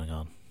what's going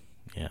on.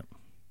 Yeah.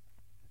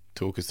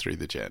 Talk us through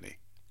the journey.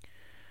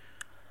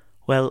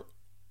 Well,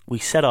 we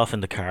set off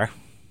in the car.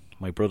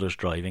 My brother's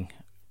driving.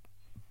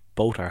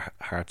 Both our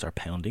hearts are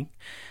pounding.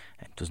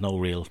 There's no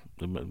real,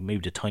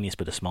 maybe the tiniest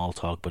bit of small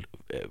talk, but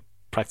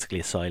practically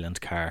a silent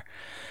car.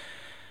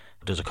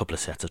 There's a couple of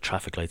sets of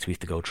traffic lights we have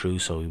to go through,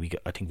 so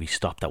I think we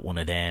stopped at one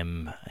of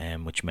them,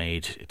 which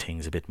made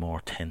things a bit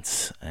more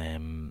tense.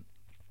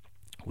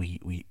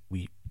 We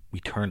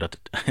turned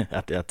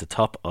at the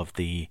top of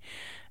the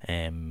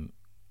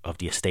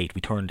estate.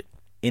 We turned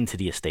into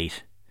the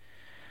estate,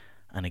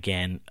 and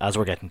again, as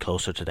we're getting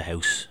closer to the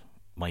house,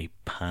 my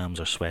palms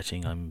are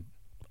sweating.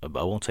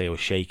 I won't say I was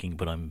shaking,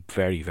 but I'm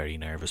very, very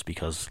nervous,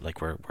 because like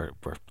we're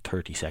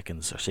 30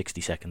 seconds or 60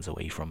 seconds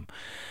away from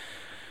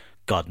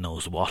God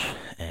knows what.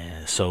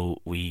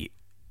 So we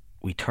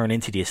turn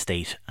into the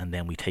estate, and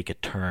then we take a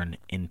turn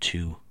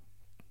into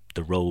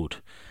the road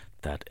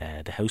that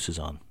the house is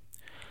on.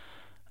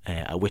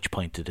 At which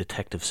point the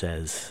detective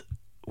says,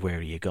 "Where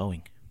are you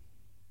going?"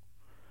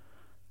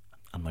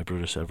 And my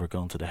brother said, "We're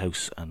going to the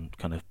house," and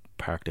kind of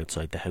parked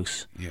outside the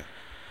house. Yeah.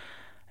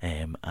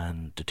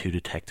 And the two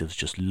detectives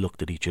just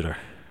looked at each other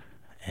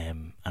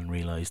and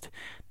realised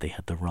they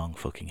had the wrong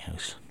fucking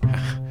house.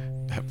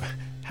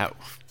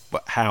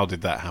 How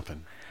did that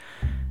happen?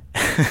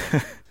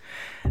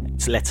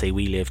 So let's say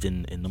we lived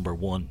in number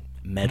 1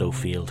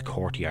 Meadowfield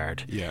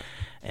Courtyard. Yeah.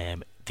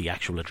 The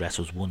actual address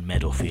was 1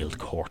 Meadowfield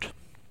Court,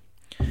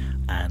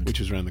 and which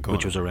was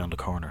around the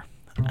corner.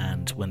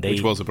 And when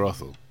which was a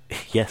brothel.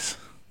 Yes.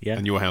 Yeah.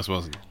 And your house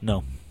wasn't?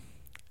 No,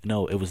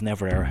 it was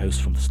never our house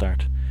from the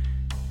start.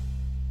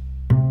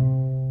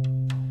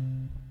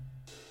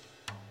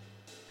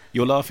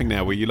 You're laughing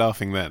now. Were you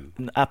laughing then?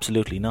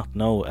 Absolutely not.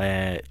 No.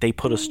 They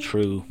put us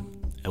through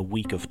a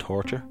week of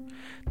torture.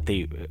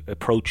 They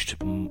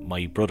approached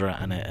my brother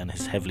and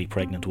his heavily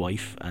pregnant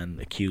wife and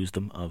accused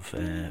them of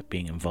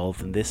being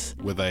involved in this.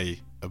 Were they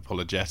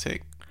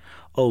apologetic?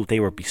 Oh, they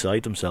were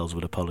beside themselves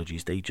with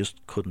apologies. They just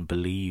couldn't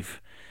believe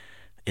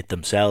it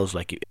themselves.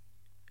 Like,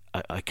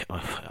 I'm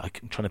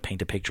trying to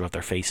paint a picture of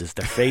their faces.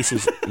 Their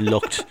faces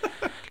looked.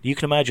 You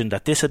can imagine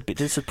that this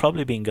had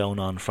probably been going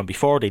on from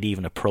before they'd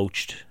even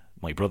approached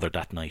my brother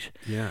that night.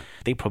 Yeah.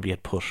 They probably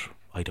had put,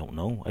 I don't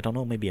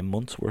know, maybe a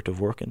month's worth of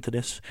work into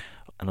this,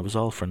 and it was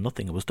all for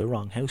nothing. It was the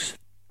wrong house.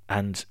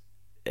 And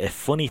a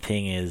funny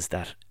thing is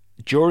that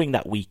during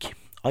that week,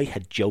 I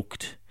had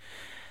joked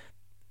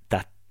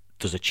that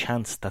there's a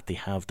chance that they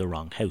have the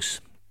wrong house,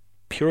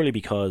 purely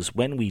because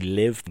when we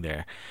lived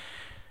there,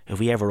 if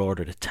we ever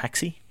ordered a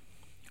taxi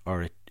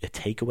or a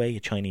takeaway, a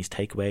Chinese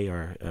takeaway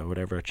or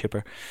whatever, a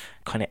chipper,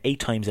 kind of 8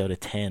 times out of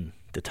 10,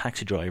 the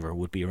taxi driver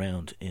would be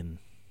around in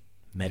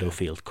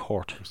Meadowfield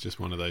Court. It's just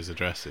one of those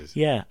addresses.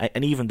 Yeah,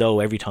 and even though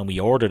every time we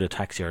ordered a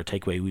taxi or a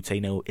takeaway, we'd say,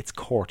 no, it's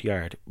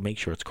Courtyard, make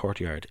sure it's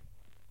Courtyard,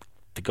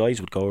 the guys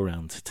would go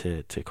around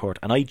to court.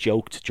 And I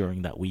joked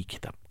during that week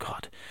that,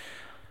 God,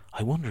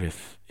 I wonder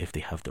if they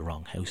have the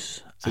wrong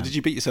house. So did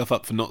you beat yourself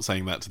up for not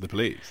saying that to the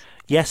police?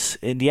 Yes,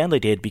 in the end I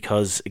did,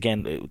 because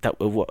again, it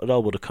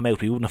all would have come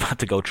out. We wouldn't have had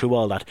to go through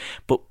all that.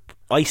 But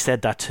I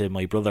said that to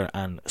my brother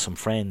and some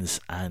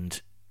friends,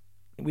 and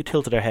we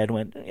tilted our head and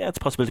went, yeah, it's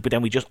a possibility. But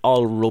then we just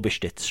all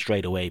rubbished it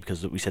straight away,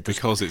 because we said,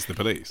 because it's the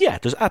police. Yeah,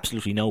 there's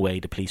absolutely no way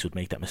the police would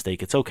make that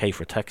mistake. It's okay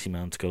for a taxi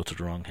man to go to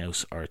the wrong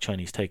house, or a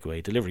Chinese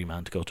takeaway delivery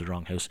man to go to the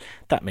wrong house.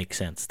 That makes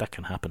sense. That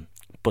can happen.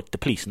 But the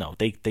police, no,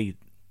 they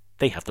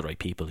have the right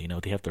people,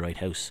 they have the right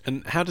house.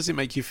 And how does it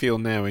make you feel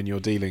now in your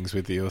dealings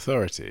with the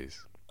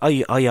authorities?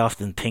 I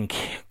often think,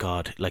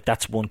 God, like,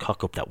 that's one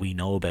cock up that we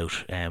know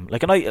about.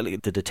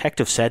 The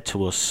detective said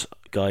to us,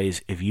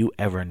 guys, if you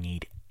ever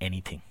need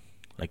anything,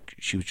 like,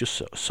 she was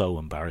just so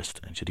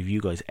embarrassed, and said, if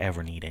you guys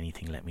ever need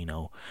anything, let me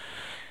know.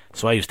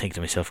 So I was thinking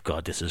to myself,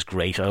 God, this is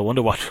great. I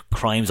wonder what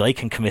crimes I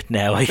can commit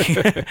now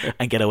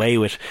and get away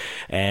with.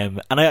 And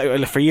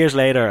I, for years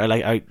later,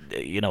 I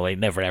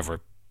never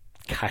ever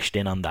cashed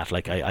in on that.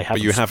 Like I haven't.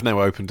 But you have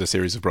now opened a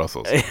series of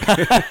brothels.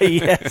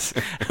 Yes,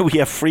 we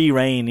have free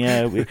reign.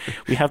 Yeah,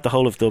 we have the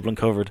whole of Dublin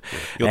covered.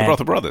 You're the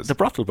Brothel Brothers. The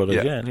Brothel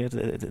Brothers. Yeah,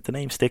 the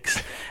name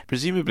sticks.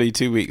 Presumably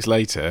 2 weeks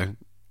later,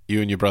 you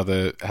and your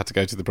brother had to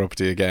go to the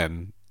property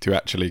again to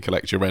actually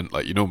collect your rent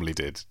like you normally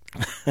did.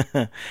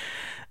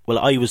 Well,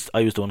 I was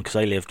the one, because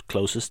I lived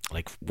closest.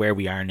 Like where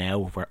we are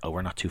now,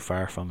 we're not too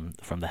far from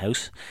the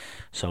house,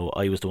 so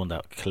I was the one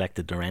that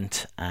collected the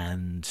rent.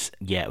 And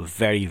yeah,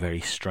 very, very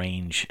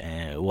strange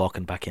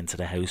walking back into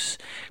the house,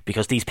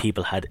 because these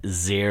people had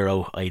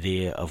zero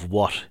idea of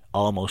what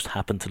almost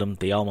happened to them.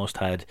 They almost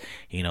had,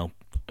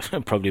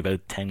 probably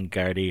about 10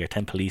 Gardaí or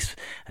 10 police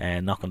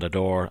knock on the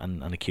door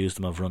and accuse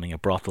them of running a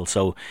brothel.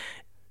 So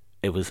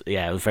it was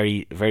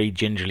very, very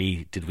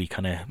gingerly did we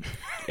kind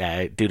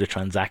of do the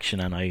transaction,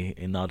 and I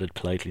nodded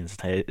politely and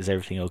said, "Is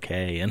everything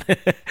okay?" And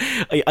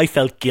I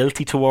felt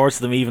guilty towards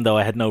them, even though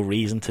I had no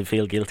reason to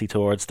feel guilty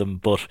towards them.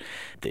 But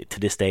to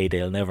this day,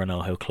 they'll never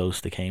know how close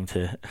they came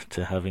to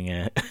having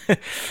a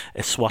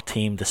SWAT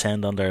team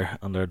descend on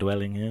their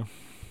dwelling. Yeah.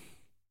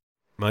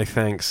 My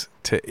thanks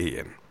to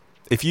Ian.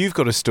 If you've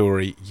got a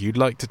story you'd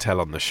like to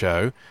tell on the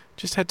show,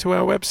 just head to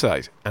our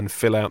website and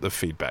fill out the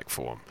feedback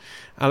form.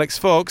 Alex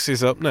Fox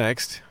is up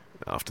next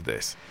after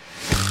this.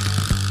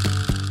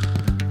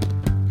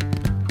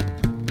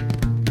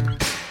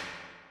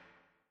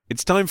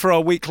 It's time for our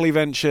weekly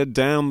venture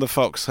down the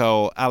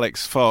foxhole.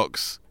 Alex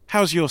Fox,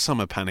 how's your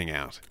summer panning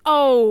out?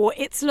 Oh,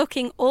 it's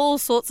looking all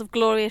sorts of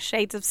glorious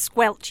shades of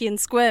squelchy and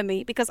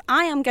squirmy, because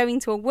I am going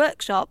to a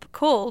workshop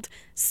called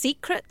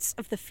Secrets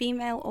of the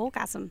Female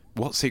Orgasm.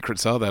 What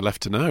secrets are there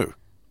left to know?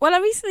 Well, I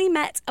recently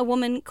met a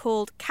woman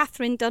called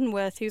Catherine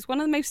Dunworth, who's one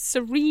of the most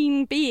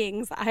serene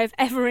beings that I have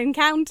ever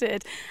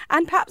encountered.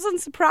 And perhaps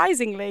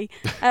unsurprisingly,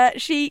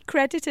 she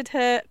credited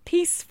her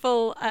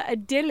peaceful,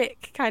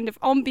 idyllic kind of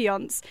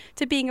ambience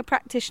to being a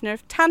practitioner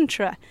of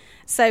Tantra.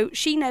 So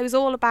she knows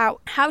all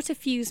about how to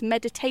fuse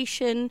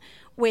meditation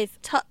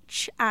with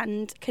touch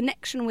and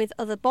connection with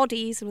other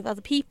bodies and with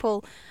other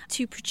people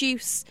to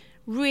produce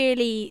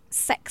really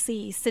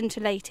sexy,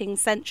 scintillating,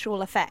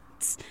 sensual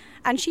effects.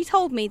 And she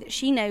told me that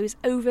she knows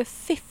over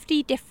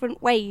 50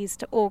 different ways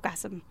to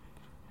orgasm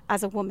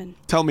as a woman.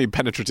 Tell me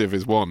penetrative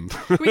is one.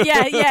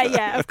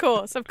 Yeah, of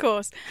course.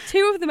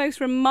 Two of the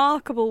most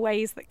remarkable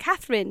ways that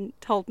Catherine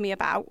told me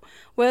about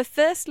were,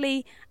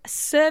 firstly, a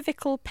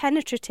cervical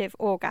penetrative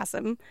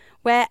orgasm,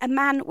 where a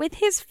man with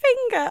his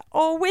finger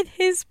or with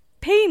his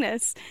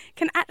penis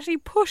can actually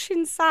push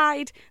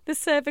inside the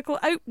cervical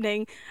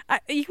opening.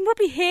 You can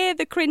probably hear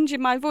the cringe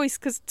in my voice,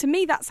 because to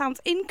me that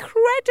sounds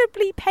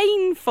incredibly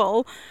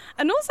painful,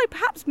 and also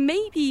perhaps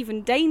maybe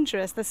even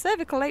dangerous. The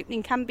cervical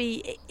opening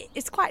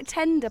it's quite a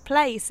tender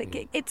place.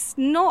 It's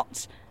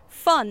not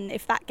fun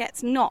if that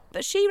gets knocked.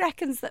 But she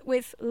reckons that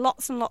with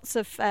lots and lots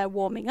of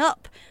warming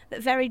up,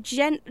 that very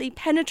gently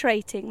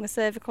penetrating the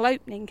cervical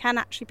opening can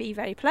actually be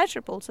very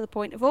pleasurable to the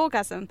point of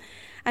orgasm.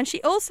 And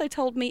she also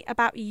told me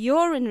about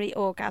urinary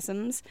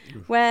orgasms,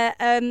 where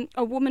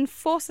a woman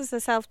forces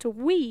herself to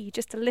wee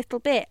just a little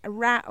bit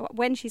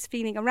when she's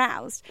feeling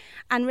aroused,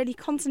 and really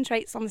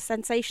concentrates on the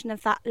sensation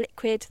of that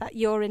liquid, that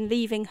urine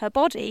leaving her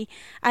body,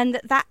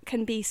 and that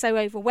can be so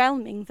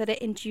overwhelming that it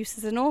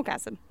induces an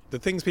orgasm. The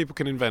things people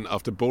can invent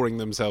after boring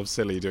themselves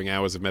silly doing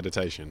hours of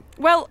meditation.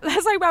 Well,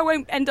 let's hope I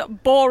won't end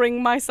up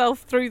boring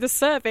myself through the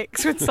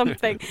cervix with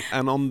something.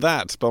 And on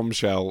that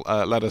bombshell,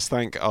 let us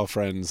thank our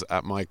friends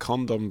at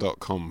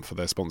mycondom.com for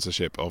their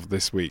sponsorship of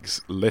this week's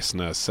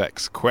listener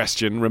sex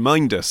question.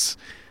 Remind us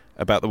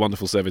about the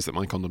wonderful service that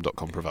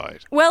mycondom.com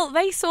provide. Well,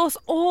 they source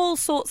all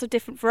sorts of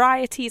different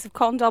varieties of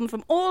condom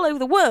from all over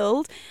the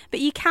world, but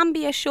you can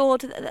be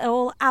assured that they're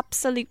all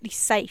absolutely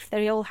safe.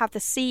 They all have the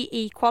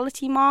CE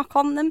quality mark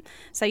on them,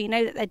 so you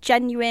know that they're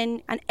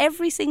genuine, and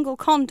every single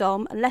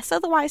condom, unless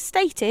otherwise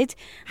stated,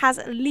 has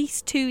at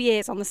least 2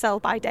 years on the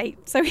sell-by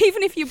date. So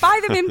even if you buy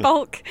them in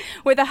bulk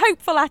with a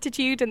hopeful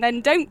attitude and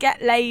then don't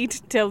get laid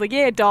till the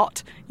year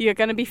dot, you're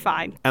going to be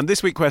fine. And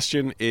this week's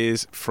question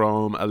is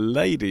from a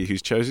lady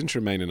who's chosen to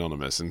remain anonymous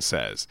and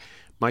says,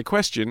 "My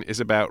question is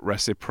about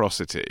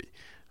reciprocity.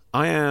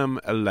 I am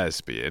a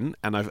lesbian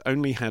and I've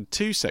only had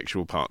 2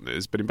 sexual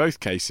partners, but in both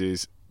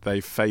cases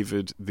they've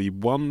favoured the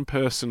one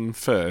person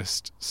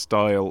first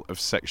style of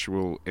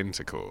sexual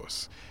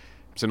intercourse."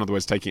 So in other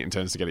words, taking it in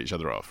turns to get each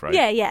other off, right?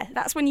 Yeah.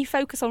 That's when you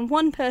focus on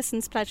one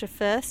person's pleasure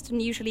first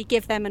and usually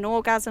give them an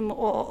orgasm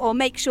or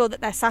make sure that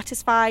they're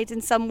satisfied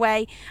in some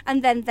way,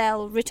 and then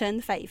they'll return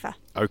the favour.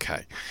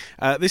 Okay.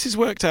 This has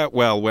worked out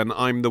well when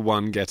I'm the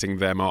one getting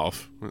them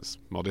off. That's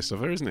modest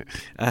of her, isn't it?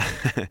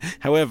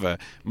 However,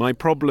 my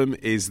problem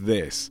is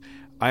this.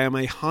 I am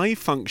a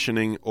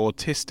high-functioning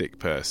autistic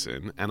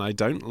person and I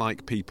don't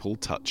like people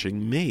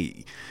touching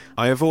me.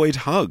 I avoid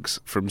hugs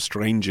from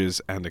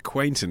strangers and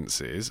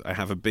acquaintances. I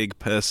have a big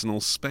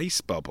personal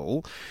space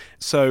bubble.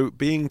 So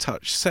being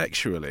touched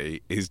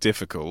sexually is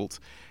difficult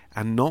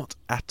and not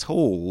at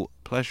all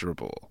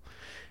pleasurable.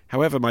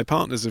 However, my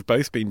partners have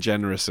both been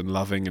generous and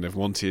loving and have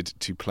wanted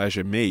to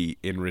pleasure me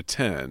in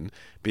return.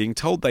 Being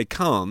told they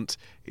can't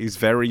is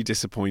very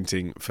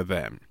disappointing for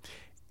them.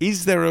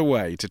 Is there a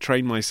way to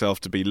train myself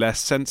to be less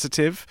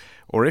sensitive?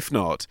 Or if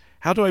not,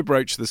 how do I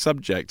broach the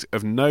subject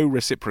of no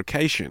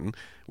reciprocation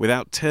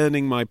without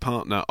turning my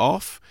partner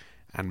off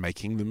and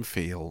making them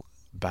feel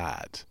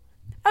bad?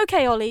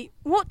 Okay, Ollie,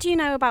 what do you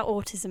know about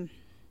autism?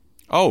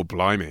 Oh,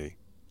 blimey.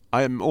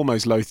 I am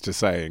almost loath to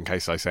say, in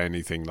case I say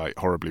anything like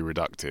horribly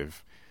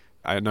reductive.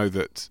 I know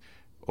that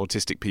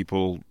autistic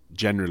people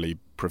generally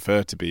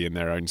prefer to be in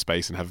their own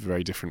space and have a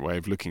very different way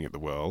of looking at the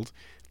world.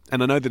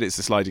 And I know that it's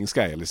a sliding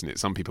scale, isn't it?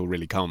 Some people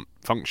really can't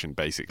function,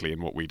 basically,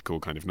 in what we'd call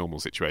kind of normal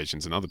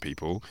situations, and other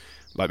people,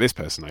 like this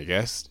person, I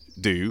guess,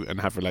 do and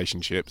have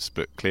relationships,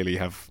 but clearly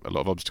have a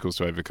lot of obstacles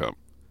to overcome.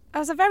 That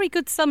was a very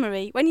good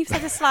summary. When you've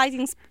said a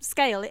sliding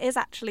scale, it is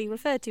actually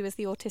referred to as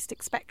the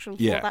autistic spectrum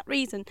for that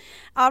reason.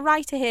 Our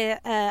writer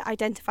here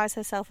identifies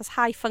herself as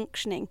high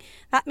functioning.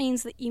 That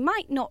means that you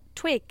might not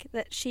twig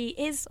that she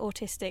is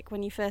autistic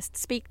when you first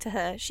speak to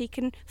her. She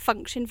can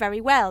function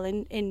very well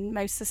in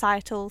most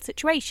societal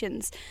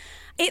situations.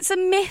 It's a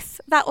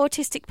myth that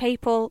autistic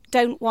people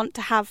don't want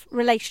to have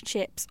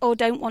relationships or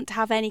don't want to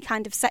have any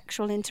kind of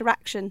sexual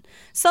interaction.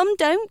 Some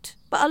don't,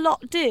 but a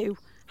lot do.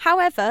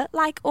 However,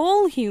 like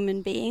all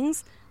human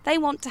beings, they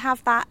want to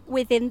have that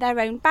within their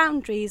own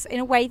boundaries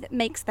in a way that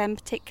makes them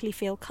particularly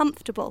feel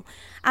comfortable.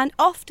 And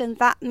often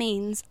that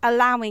means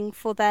allowing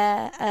for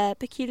their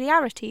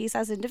peculiarities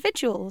as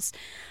individuals.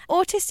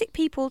 Autistic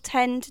people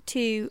tend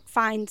to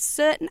find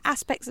certain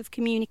aspects of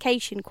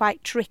communication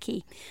quite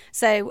tricky.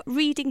 So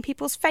reading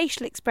people's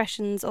facial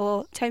expressions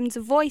or tones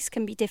of voice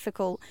can be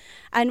difficult.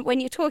 And when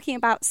you're talking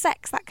about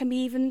sex, that can be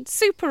even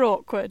super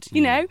awkward,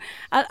 you know.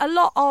 A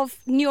lot of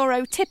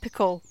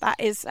neurotypical, that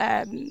is...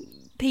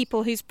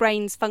 people whose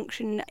brains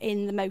function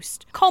in the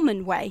most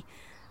common way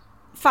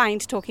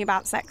find talking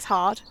about sex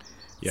hard.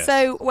 Yes.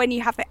 So when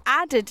you have the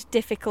added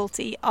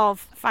difficulty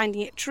of finding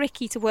it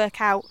tricky to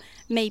work out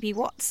maybe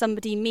what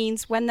somebody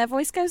means when their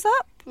voice goes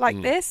up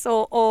like this,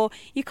 or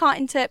you can't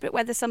interpret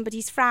whether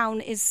somebody's frown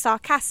is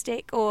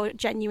sarcastic or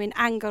genuine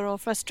anger or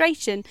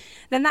frustration,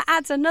 then that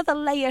adds another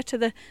layer to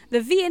the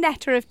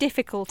Viennetta of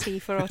difficulty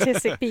for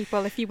autistic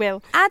people, if you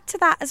will. Add to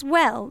that as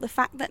well the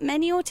fact that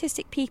many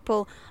autistic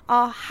people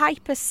are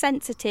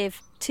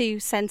hypersensitive to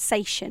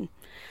sensation.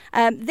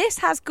 This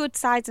has good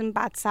sides and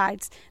bad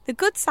sides. The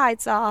good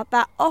sides are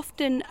that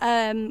often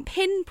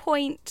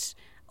pinpoint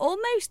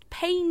almost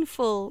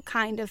painful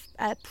kind of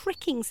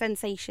pricking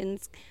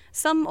sensations.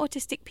 Some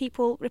autistic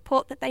people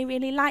report that they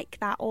really like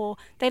that, or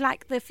they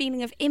like the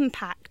feeling of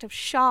impact, of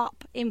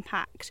sharp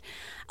impact.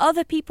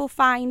 Other people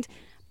find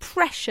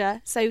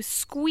pressure, so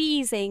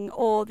squeezing,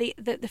 or the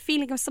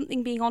feeling of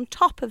something being on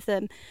top of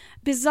them,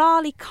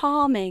 bizarrely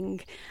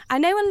calming. I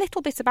know a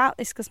little bit about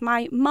this because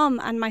my mum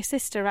and my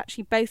sister are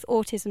actually both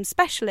autism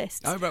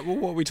specialists. Oh, but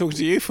what are we talking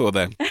to you for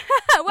then?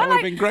 Well, that would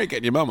have been great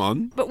getting your mum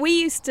on. But we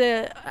used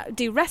to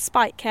do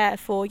respite care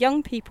for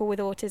young people with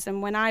autism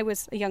when I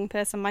was a young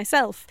person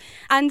myself.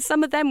 And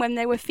some of them, when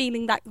they were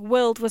feeling that the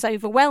world was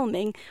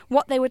overwhelming,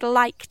 what they would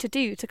like to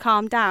do to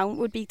calm down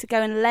would be to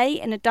go and lay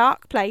in a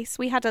dark place.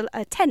 We had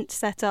a tent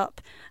set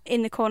up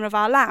in the corner of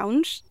our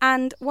lounge,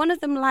 and one of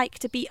them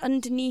liked to be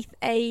underneath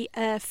a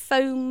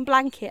foam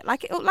blanket,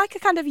 like a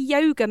kind of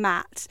yoga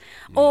mat,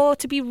 or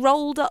to be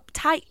rolled up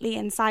tightly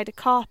inside a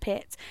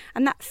carpet.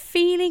 And that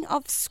feeling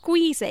of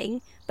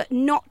squeezing, but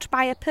not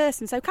by a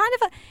person, so kind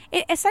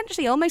of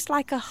essentially almost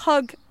like a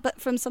hug but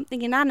from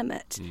something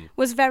inanimate,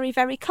 was very,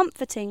 very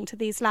comforting to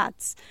these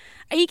lads.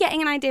 Are you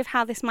getting an idea of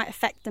how this might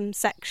affect them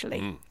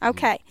sexually?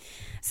 Okay,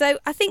 so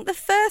I think the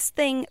first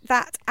thing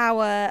that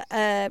our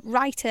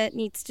writer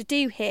needs to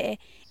do here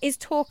is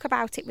talk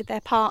about it with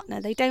their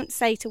partner. They don't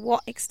say to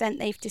what extent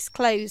they've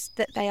disclosed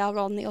that they are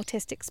on the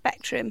autistic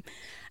spectrum,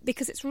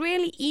 because it's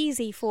really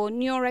easy for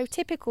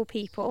neurotypical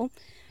people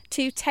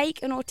to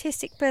take an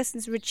autistic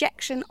person's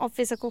rejection of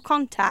physical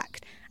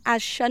contact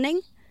as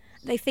shunning.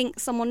 They think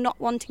someone not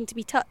wanting to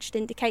be touched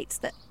indicates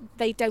that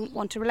they don't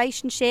want a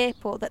relationship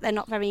or that they're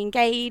not very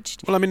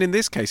engaged. Well, I mean, in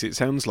this case, it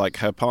sounds like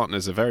her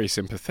partners are very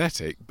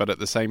sympathetic, but at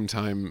the same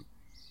time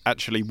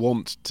actually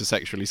want to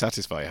sexually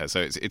satisfy her. So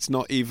it's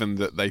not even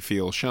that they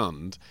feel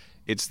shunned,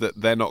 it's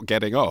that they're not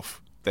getting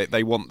off.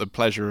 They want the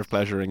pleasure of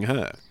pleasuring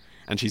her,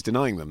 and she's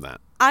denying them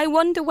that. I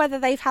wonder whether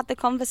they've had the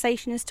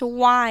conversation as to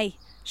why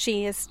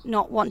she is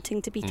not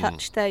wanting to be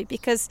touched, though,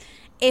 because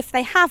if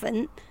they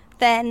haven't,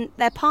 then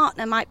their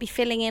partner might be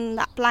filling in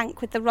that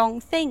blank with the wrong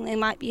thing. They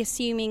might be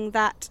assuming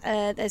that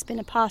there's been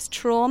a past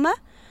trauma.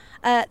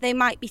 They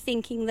might be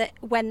thinking that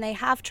when they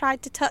have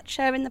tried to touch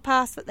her in the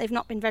past that they've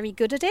not been very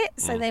good at it,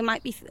 so they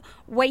might be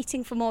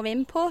waiting for more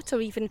input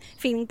or even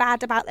feeling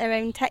bad about their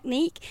own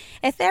technique.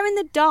 If they're in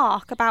the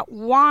dark about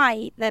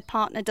why their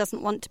partner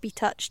doesn't want to be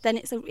touched, then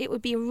it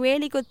would be a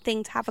really good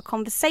thing to have a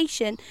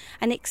conversation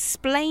and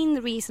explain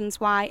the reasons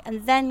why,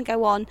 and then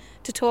go on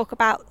to talk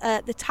about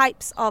the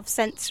types of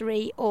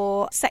sensory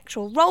or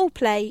sexual role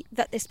play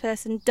that this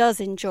person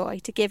does enjoy,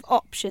 to give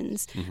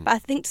options. But I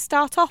think to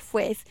start off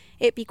with,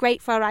 it'd be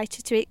great for our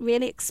writer to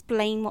really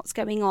explain what's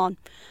going on.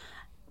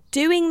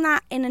 doing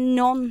that in a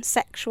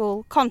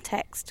non-sexual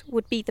context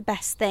would be the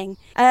best thing.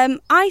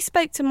 I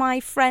spoke to my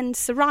friend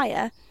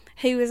Soraya,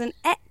 who is an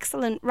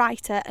excellent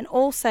writer and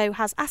also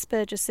has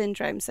Asperger's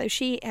syndrome, so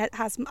she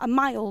has a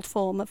mild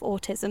form of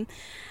autism,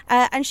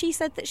 and she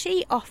said that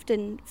she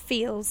often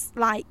feels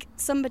like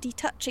somebody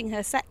touching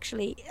her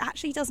sexually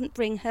actually doesn't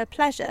bring her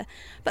pleasure,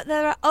 but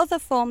there are other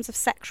forms of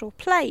sexual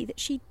play that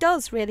she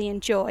does really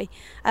enjoy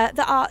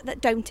that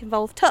don't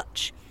involve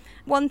touch.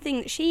 One thing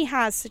that she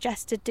has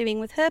suggested doing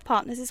with her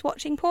partners is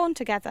watching porn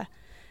together.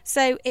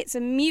 So it's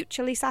a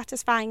mutually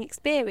satisfying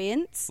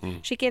experience.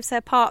 She gives her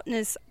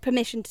partners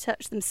permission to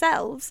touch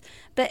themselves,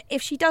 but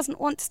if she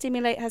doesn't want to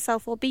stimulate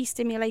herself or be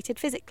stimulated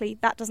physically,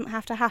 that doesn't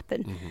have to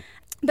happen.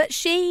 But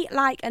she,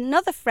 like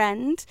another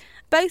friend,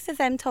 both of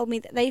them told me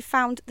that they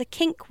found the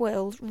kink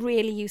world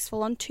really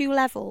useful on 2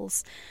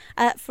 levels.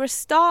 For a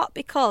start,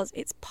 because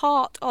it's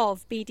part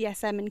of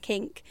BDSM and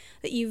kink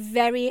that you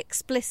very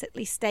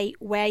explicitly state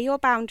where your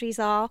boundaries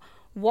are,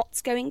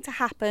 what's going to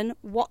happen,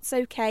 what's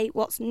okay,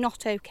 what's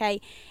not okay.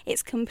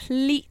 It's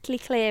completely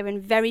clear and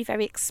very,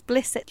 very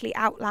explicitly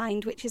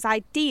outlined, which is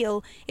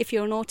ideal if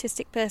you're an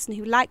autistic person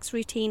who likes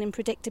routine and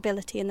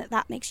predictability, and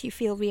that makes you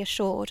feel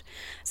reassured.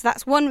 So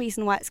that's one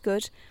reason why it's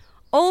good.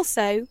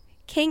 Also,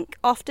 kink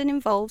often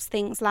involves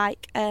things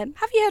like,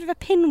 have you heard of a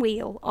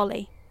pinwheel,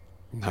 Ollie?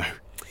 No.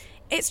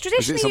 It's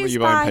traditionally Is it something used you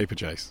buy in Paper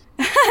Chase?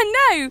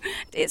 No,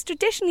 it's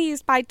traditionally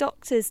used by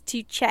doctors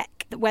to check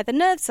whether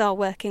nerves are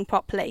working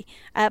properly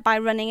by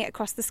running it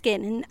across the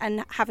skin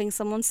and having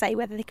someone say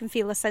whether they can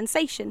feel a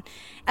sensation.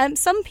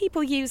 Some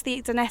people use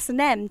an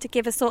S&M to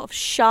give a sort of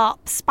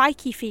sharp,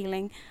 spiky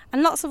feeling,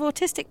 and lots of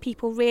autistic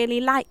people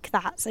really like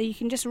that, so you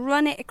can just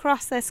run it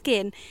across their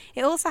skin.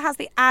 It also has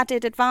the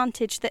added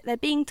advantage that they're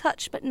being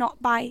touched but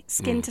not by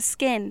skin to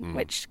skin,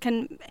 which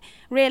can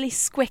really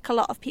squick a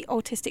lot of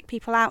autistic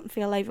people out and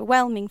feel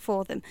overwhelming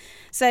for them.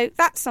 So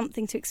that's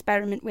something to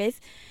experiment with.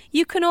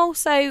 You can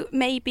also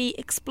maybe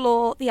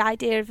explore the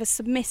idea of a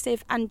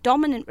submissive and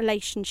dominant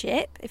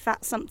relationship, if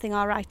that's something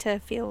our writer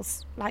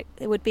feels like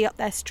it would be up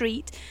their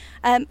street.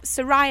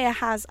 Soraya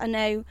has, I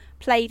know,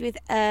 played with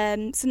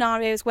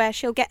scenarios where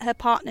she'll get her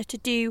partner to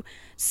do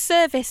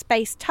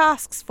service-based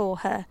tasks for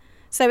her.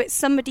 So it's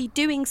somebody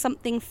doing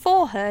something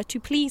for her to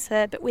please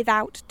her, but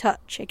without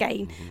touch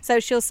again. So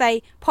she'll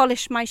say,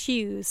 polish my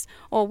shoes,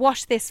 or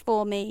wash this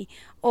for me,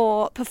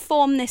 or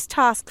perform this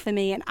task for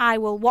me, and I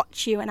will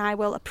watch you and I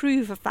will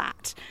approve of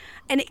that.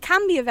 And it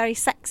can be a very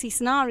sexy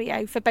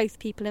scenario for both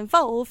people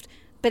involved,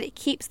 but it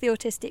keeps the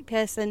autistic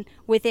person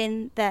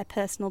within their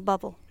personal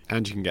bubble.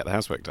 And you can get the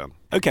housework done.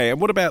 Okay,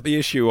 and what about the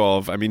issue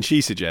of,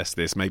 she suggests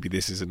this, maybe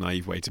this is a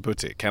naive way to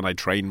put it, can I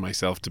train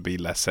myself to be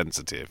less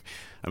sensitive?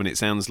 It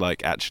sounds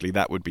like actually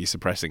that would be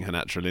suppressing her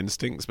natural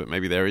instincts, but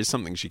maybe there is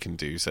something she can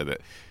do so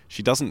that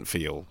she doesn't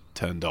feel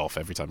turned off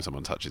every time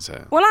someone touches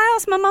her. Well, I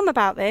asked my mum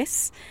about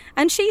this,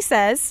 and she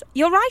says,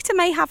 your writer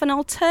may have an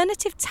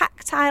alternative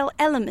tactile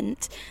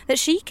element that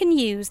she can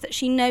use that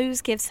she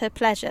knows gives her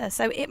pleasure.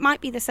 So it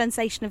might be the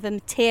sensation of a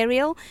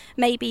material,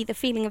 maybe the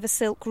feeling of a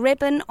silk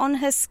ribbon on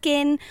her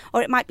skin,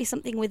 or it might be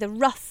something with a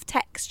rough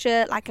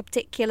texture, like a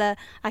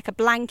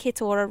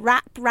blanket or a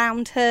wrap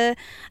round her.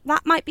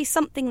 That might be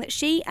something that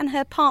she and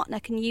her partner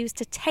can use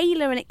to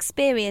tailor an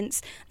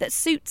experience that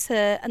suits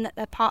her and that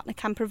their partner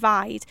can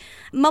provide.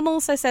 Mum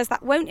also says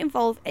that won't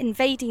involve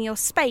invading your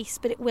space,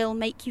 but it will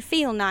make you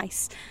feel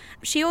nice.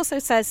 She also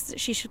says that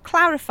she should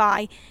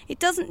clarify it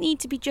doesn't need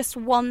to be just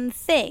one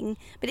thing,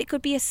 but it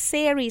could be a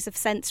series of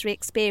sensory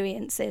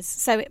experiences.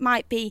 So it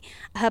might be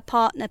her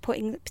partner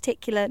putting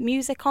particular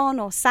music on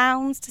or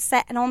sounds to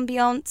set an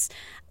ambience,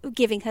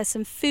 giving her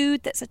some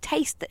food that's a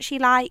taste that she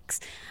likes.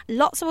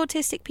 Lots of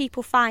autistic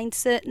people find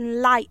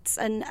certain lights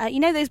and,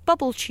 those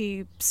bubble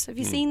tubes. Have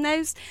you seen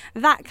those?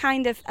 That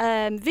kind of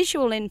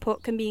visual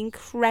input can be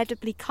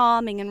incredibly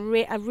calming and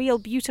a real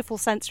beautiful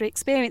sensory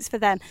experience for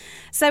them.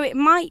 So it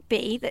might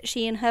be that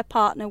she and her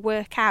partner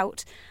work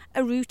out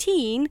a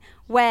routine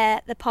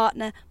where the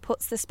partner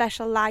puts the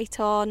special light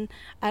on,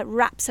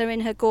 wraps her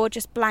in her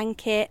gorgeous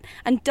blanket,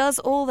 and does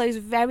all those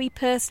very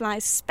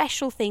personalised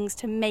special things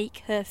to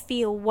make her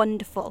feel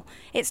wonderful.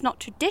 It's not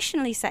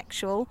traditionally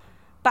sexual,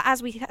 but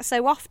as we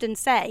so often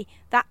say,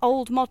 that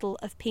old model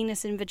of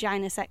penis and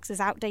vagina sex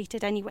is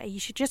outdated anyway. You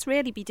should just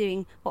really be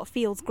doing what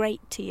feels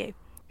great to you.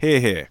 Hear,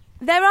 hear.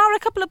 There are a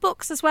couple of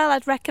books as well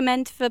I'd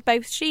recommend for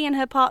both she and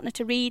her partner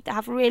to read that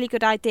have really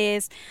good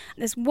ideas.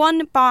 There's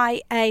one by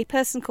a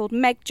person called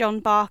Meg John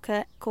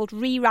Barker called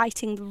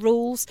Rewriting the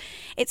Rules.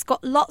 It's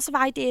got lots of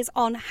ideas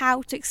on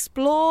how to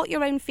explore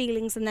your own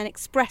feelings and then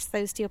express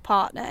those to your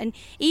partner, and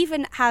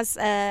even has,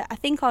 I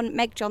think on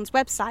Meg John's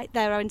website,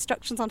 there are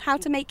instructions on how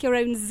to make your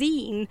own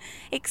zine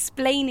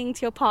explaining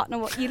to your partner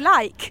what you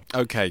like.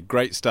 Okay,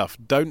 great stuff.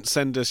 Don't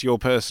send us your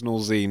personal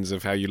zines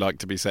of how you like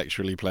to be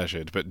sexually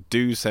pleasured, but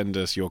do send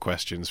us your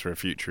questions for a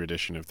future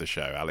edition of the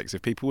show. Alex,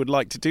 if people would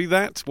like to do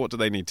that, what do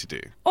they need to do?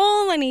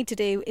 All they need to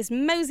do is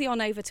mosey on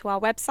over to our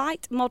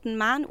website,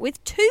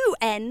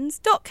 modernman.co.uk,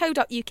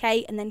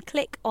 and then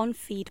click on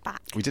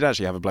feedback. We did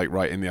actually have a bloke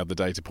write in the other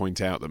day to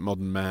point out that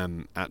Modern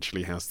Man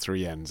actually has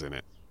 3 N's in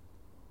it.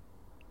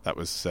 That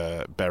was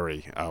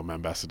Berry, our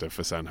ambassador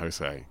for San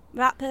Jose.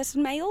 That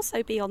person may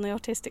also be on the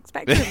autistic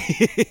spectrum.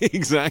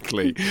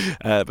 Exactly.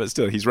 But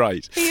still, he's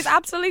right. He's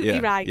absolutely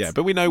right. Yeah,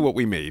 but we know what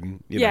we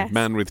mean. You know,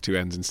 man with 2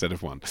 N's instead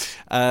of 1.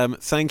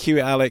 Thank you,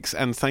 Alex,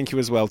 and thank you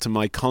as well to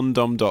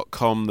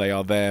mycondom.com. They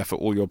are there for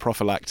all your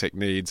prophylactic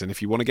needs. And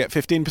if you want to get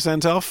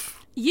 15%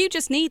 off... You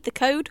just need the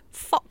code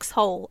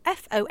FOXHOLE,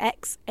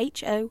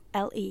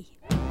 FOXHOLE.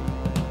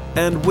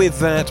 And with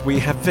that, we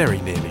have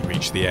very nearly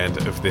reached the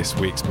end of this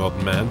week's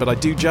Modern Man, but I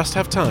do just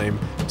have time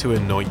to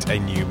anoint a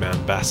new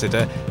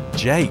ambassador.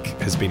 Jake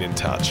has been in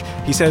touch.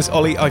 He says,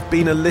 Ollie, I've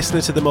been a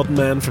listener to the Modern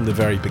Man from the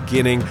very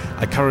beginning.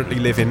 I currently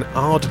live in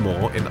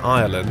Ardmore in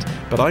Ireland,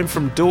 but I'm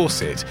from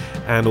Dorset,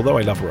 and although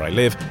I love where I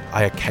live,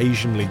 I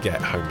occasionally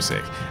get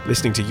homesick.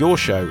 Listening to your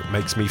show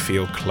makes me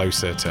feel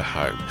closer to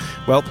home.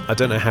 Well, I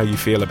don't know how you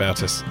feel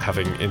about us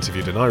having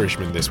interviewed an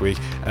Irishman this week,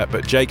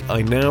 but Jake,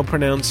 I now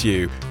pronounce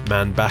you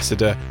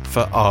Manbassador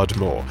for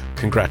Ardmore.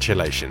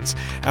 Congratulations.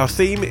 Our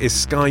theme is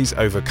Skies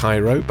Over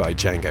Cairo by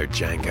Django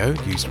Django,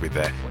 used with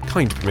their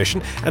kind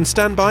permission. And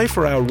stand by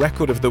for our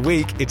record of the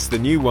week. It's the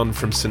new one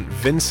from St.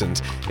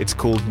 Vincent. It's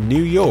called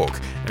New York,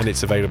 and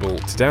it's available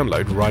to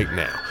download right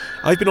now.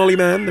 I've been Ollie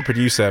Mann, the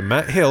producer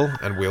Matt Hill,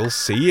 and we'll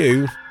see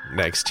you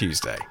next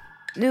Tuesday.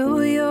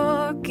 New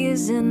York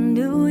isn't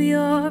New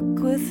York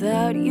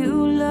without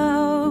you,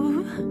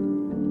 love.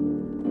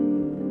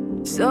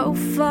 So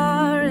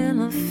far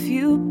in a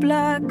few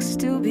blocks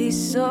to be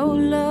so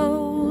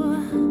low.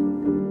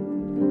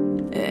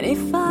 And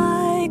if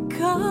I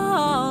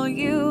call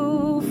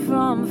you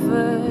from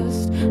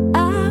First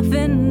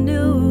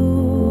Avenue,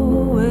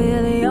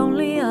 we're the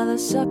only other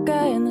sucker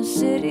in the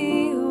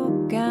city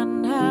who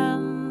can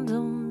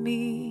handle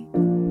me.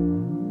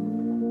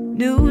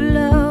 New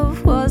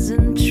love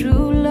wasn't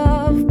true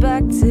love,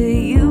 back to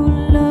you,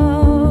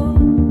 love.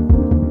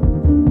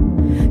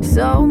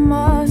 So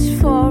much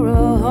for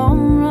a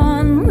home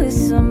run with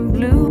some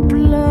blue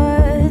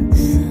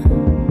bloods.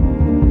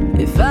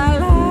 If I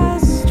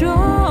last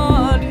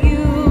drawed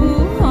you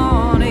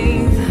on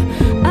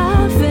 8th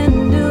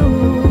Avenue,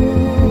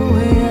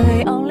 we're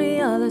the only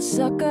other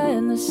sucker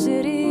in the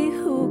city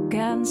who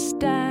can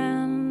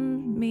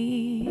stand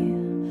me.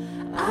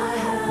 I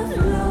have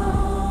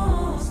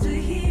lost a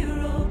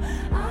hero,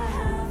 I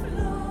have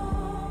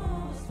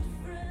lost a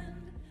friend.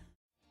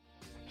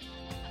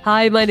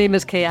 Hi, my name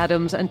is Kay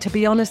Adams, and to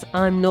be honest,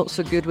 I'm not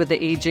so good with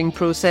the ageing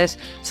process,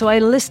 so I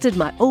enlisted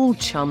my old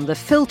chum, the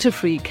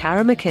filter-free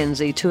Cara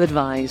McKenzie, to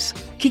advise.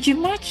 Could you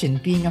imagine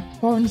being a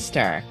porn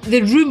star?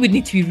 The room would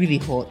need to be really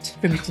hot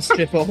for me to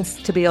strip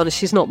off. To be honest,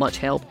 she's not much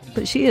help,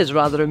 but she is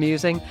rather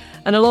amusing.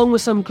 And along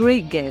with some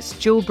great guests,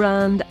 Joe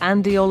Brand,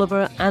 Andy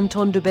Oliver,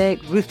 Anton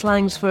Dubeck, Ruth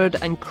Langsford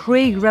and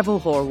Craig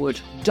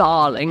Revel-Horwood,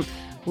 darling,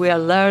 we are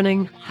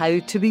learning how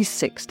to be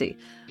 60.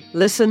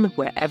 Listen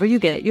wherever you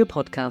get your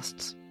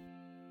podcasts.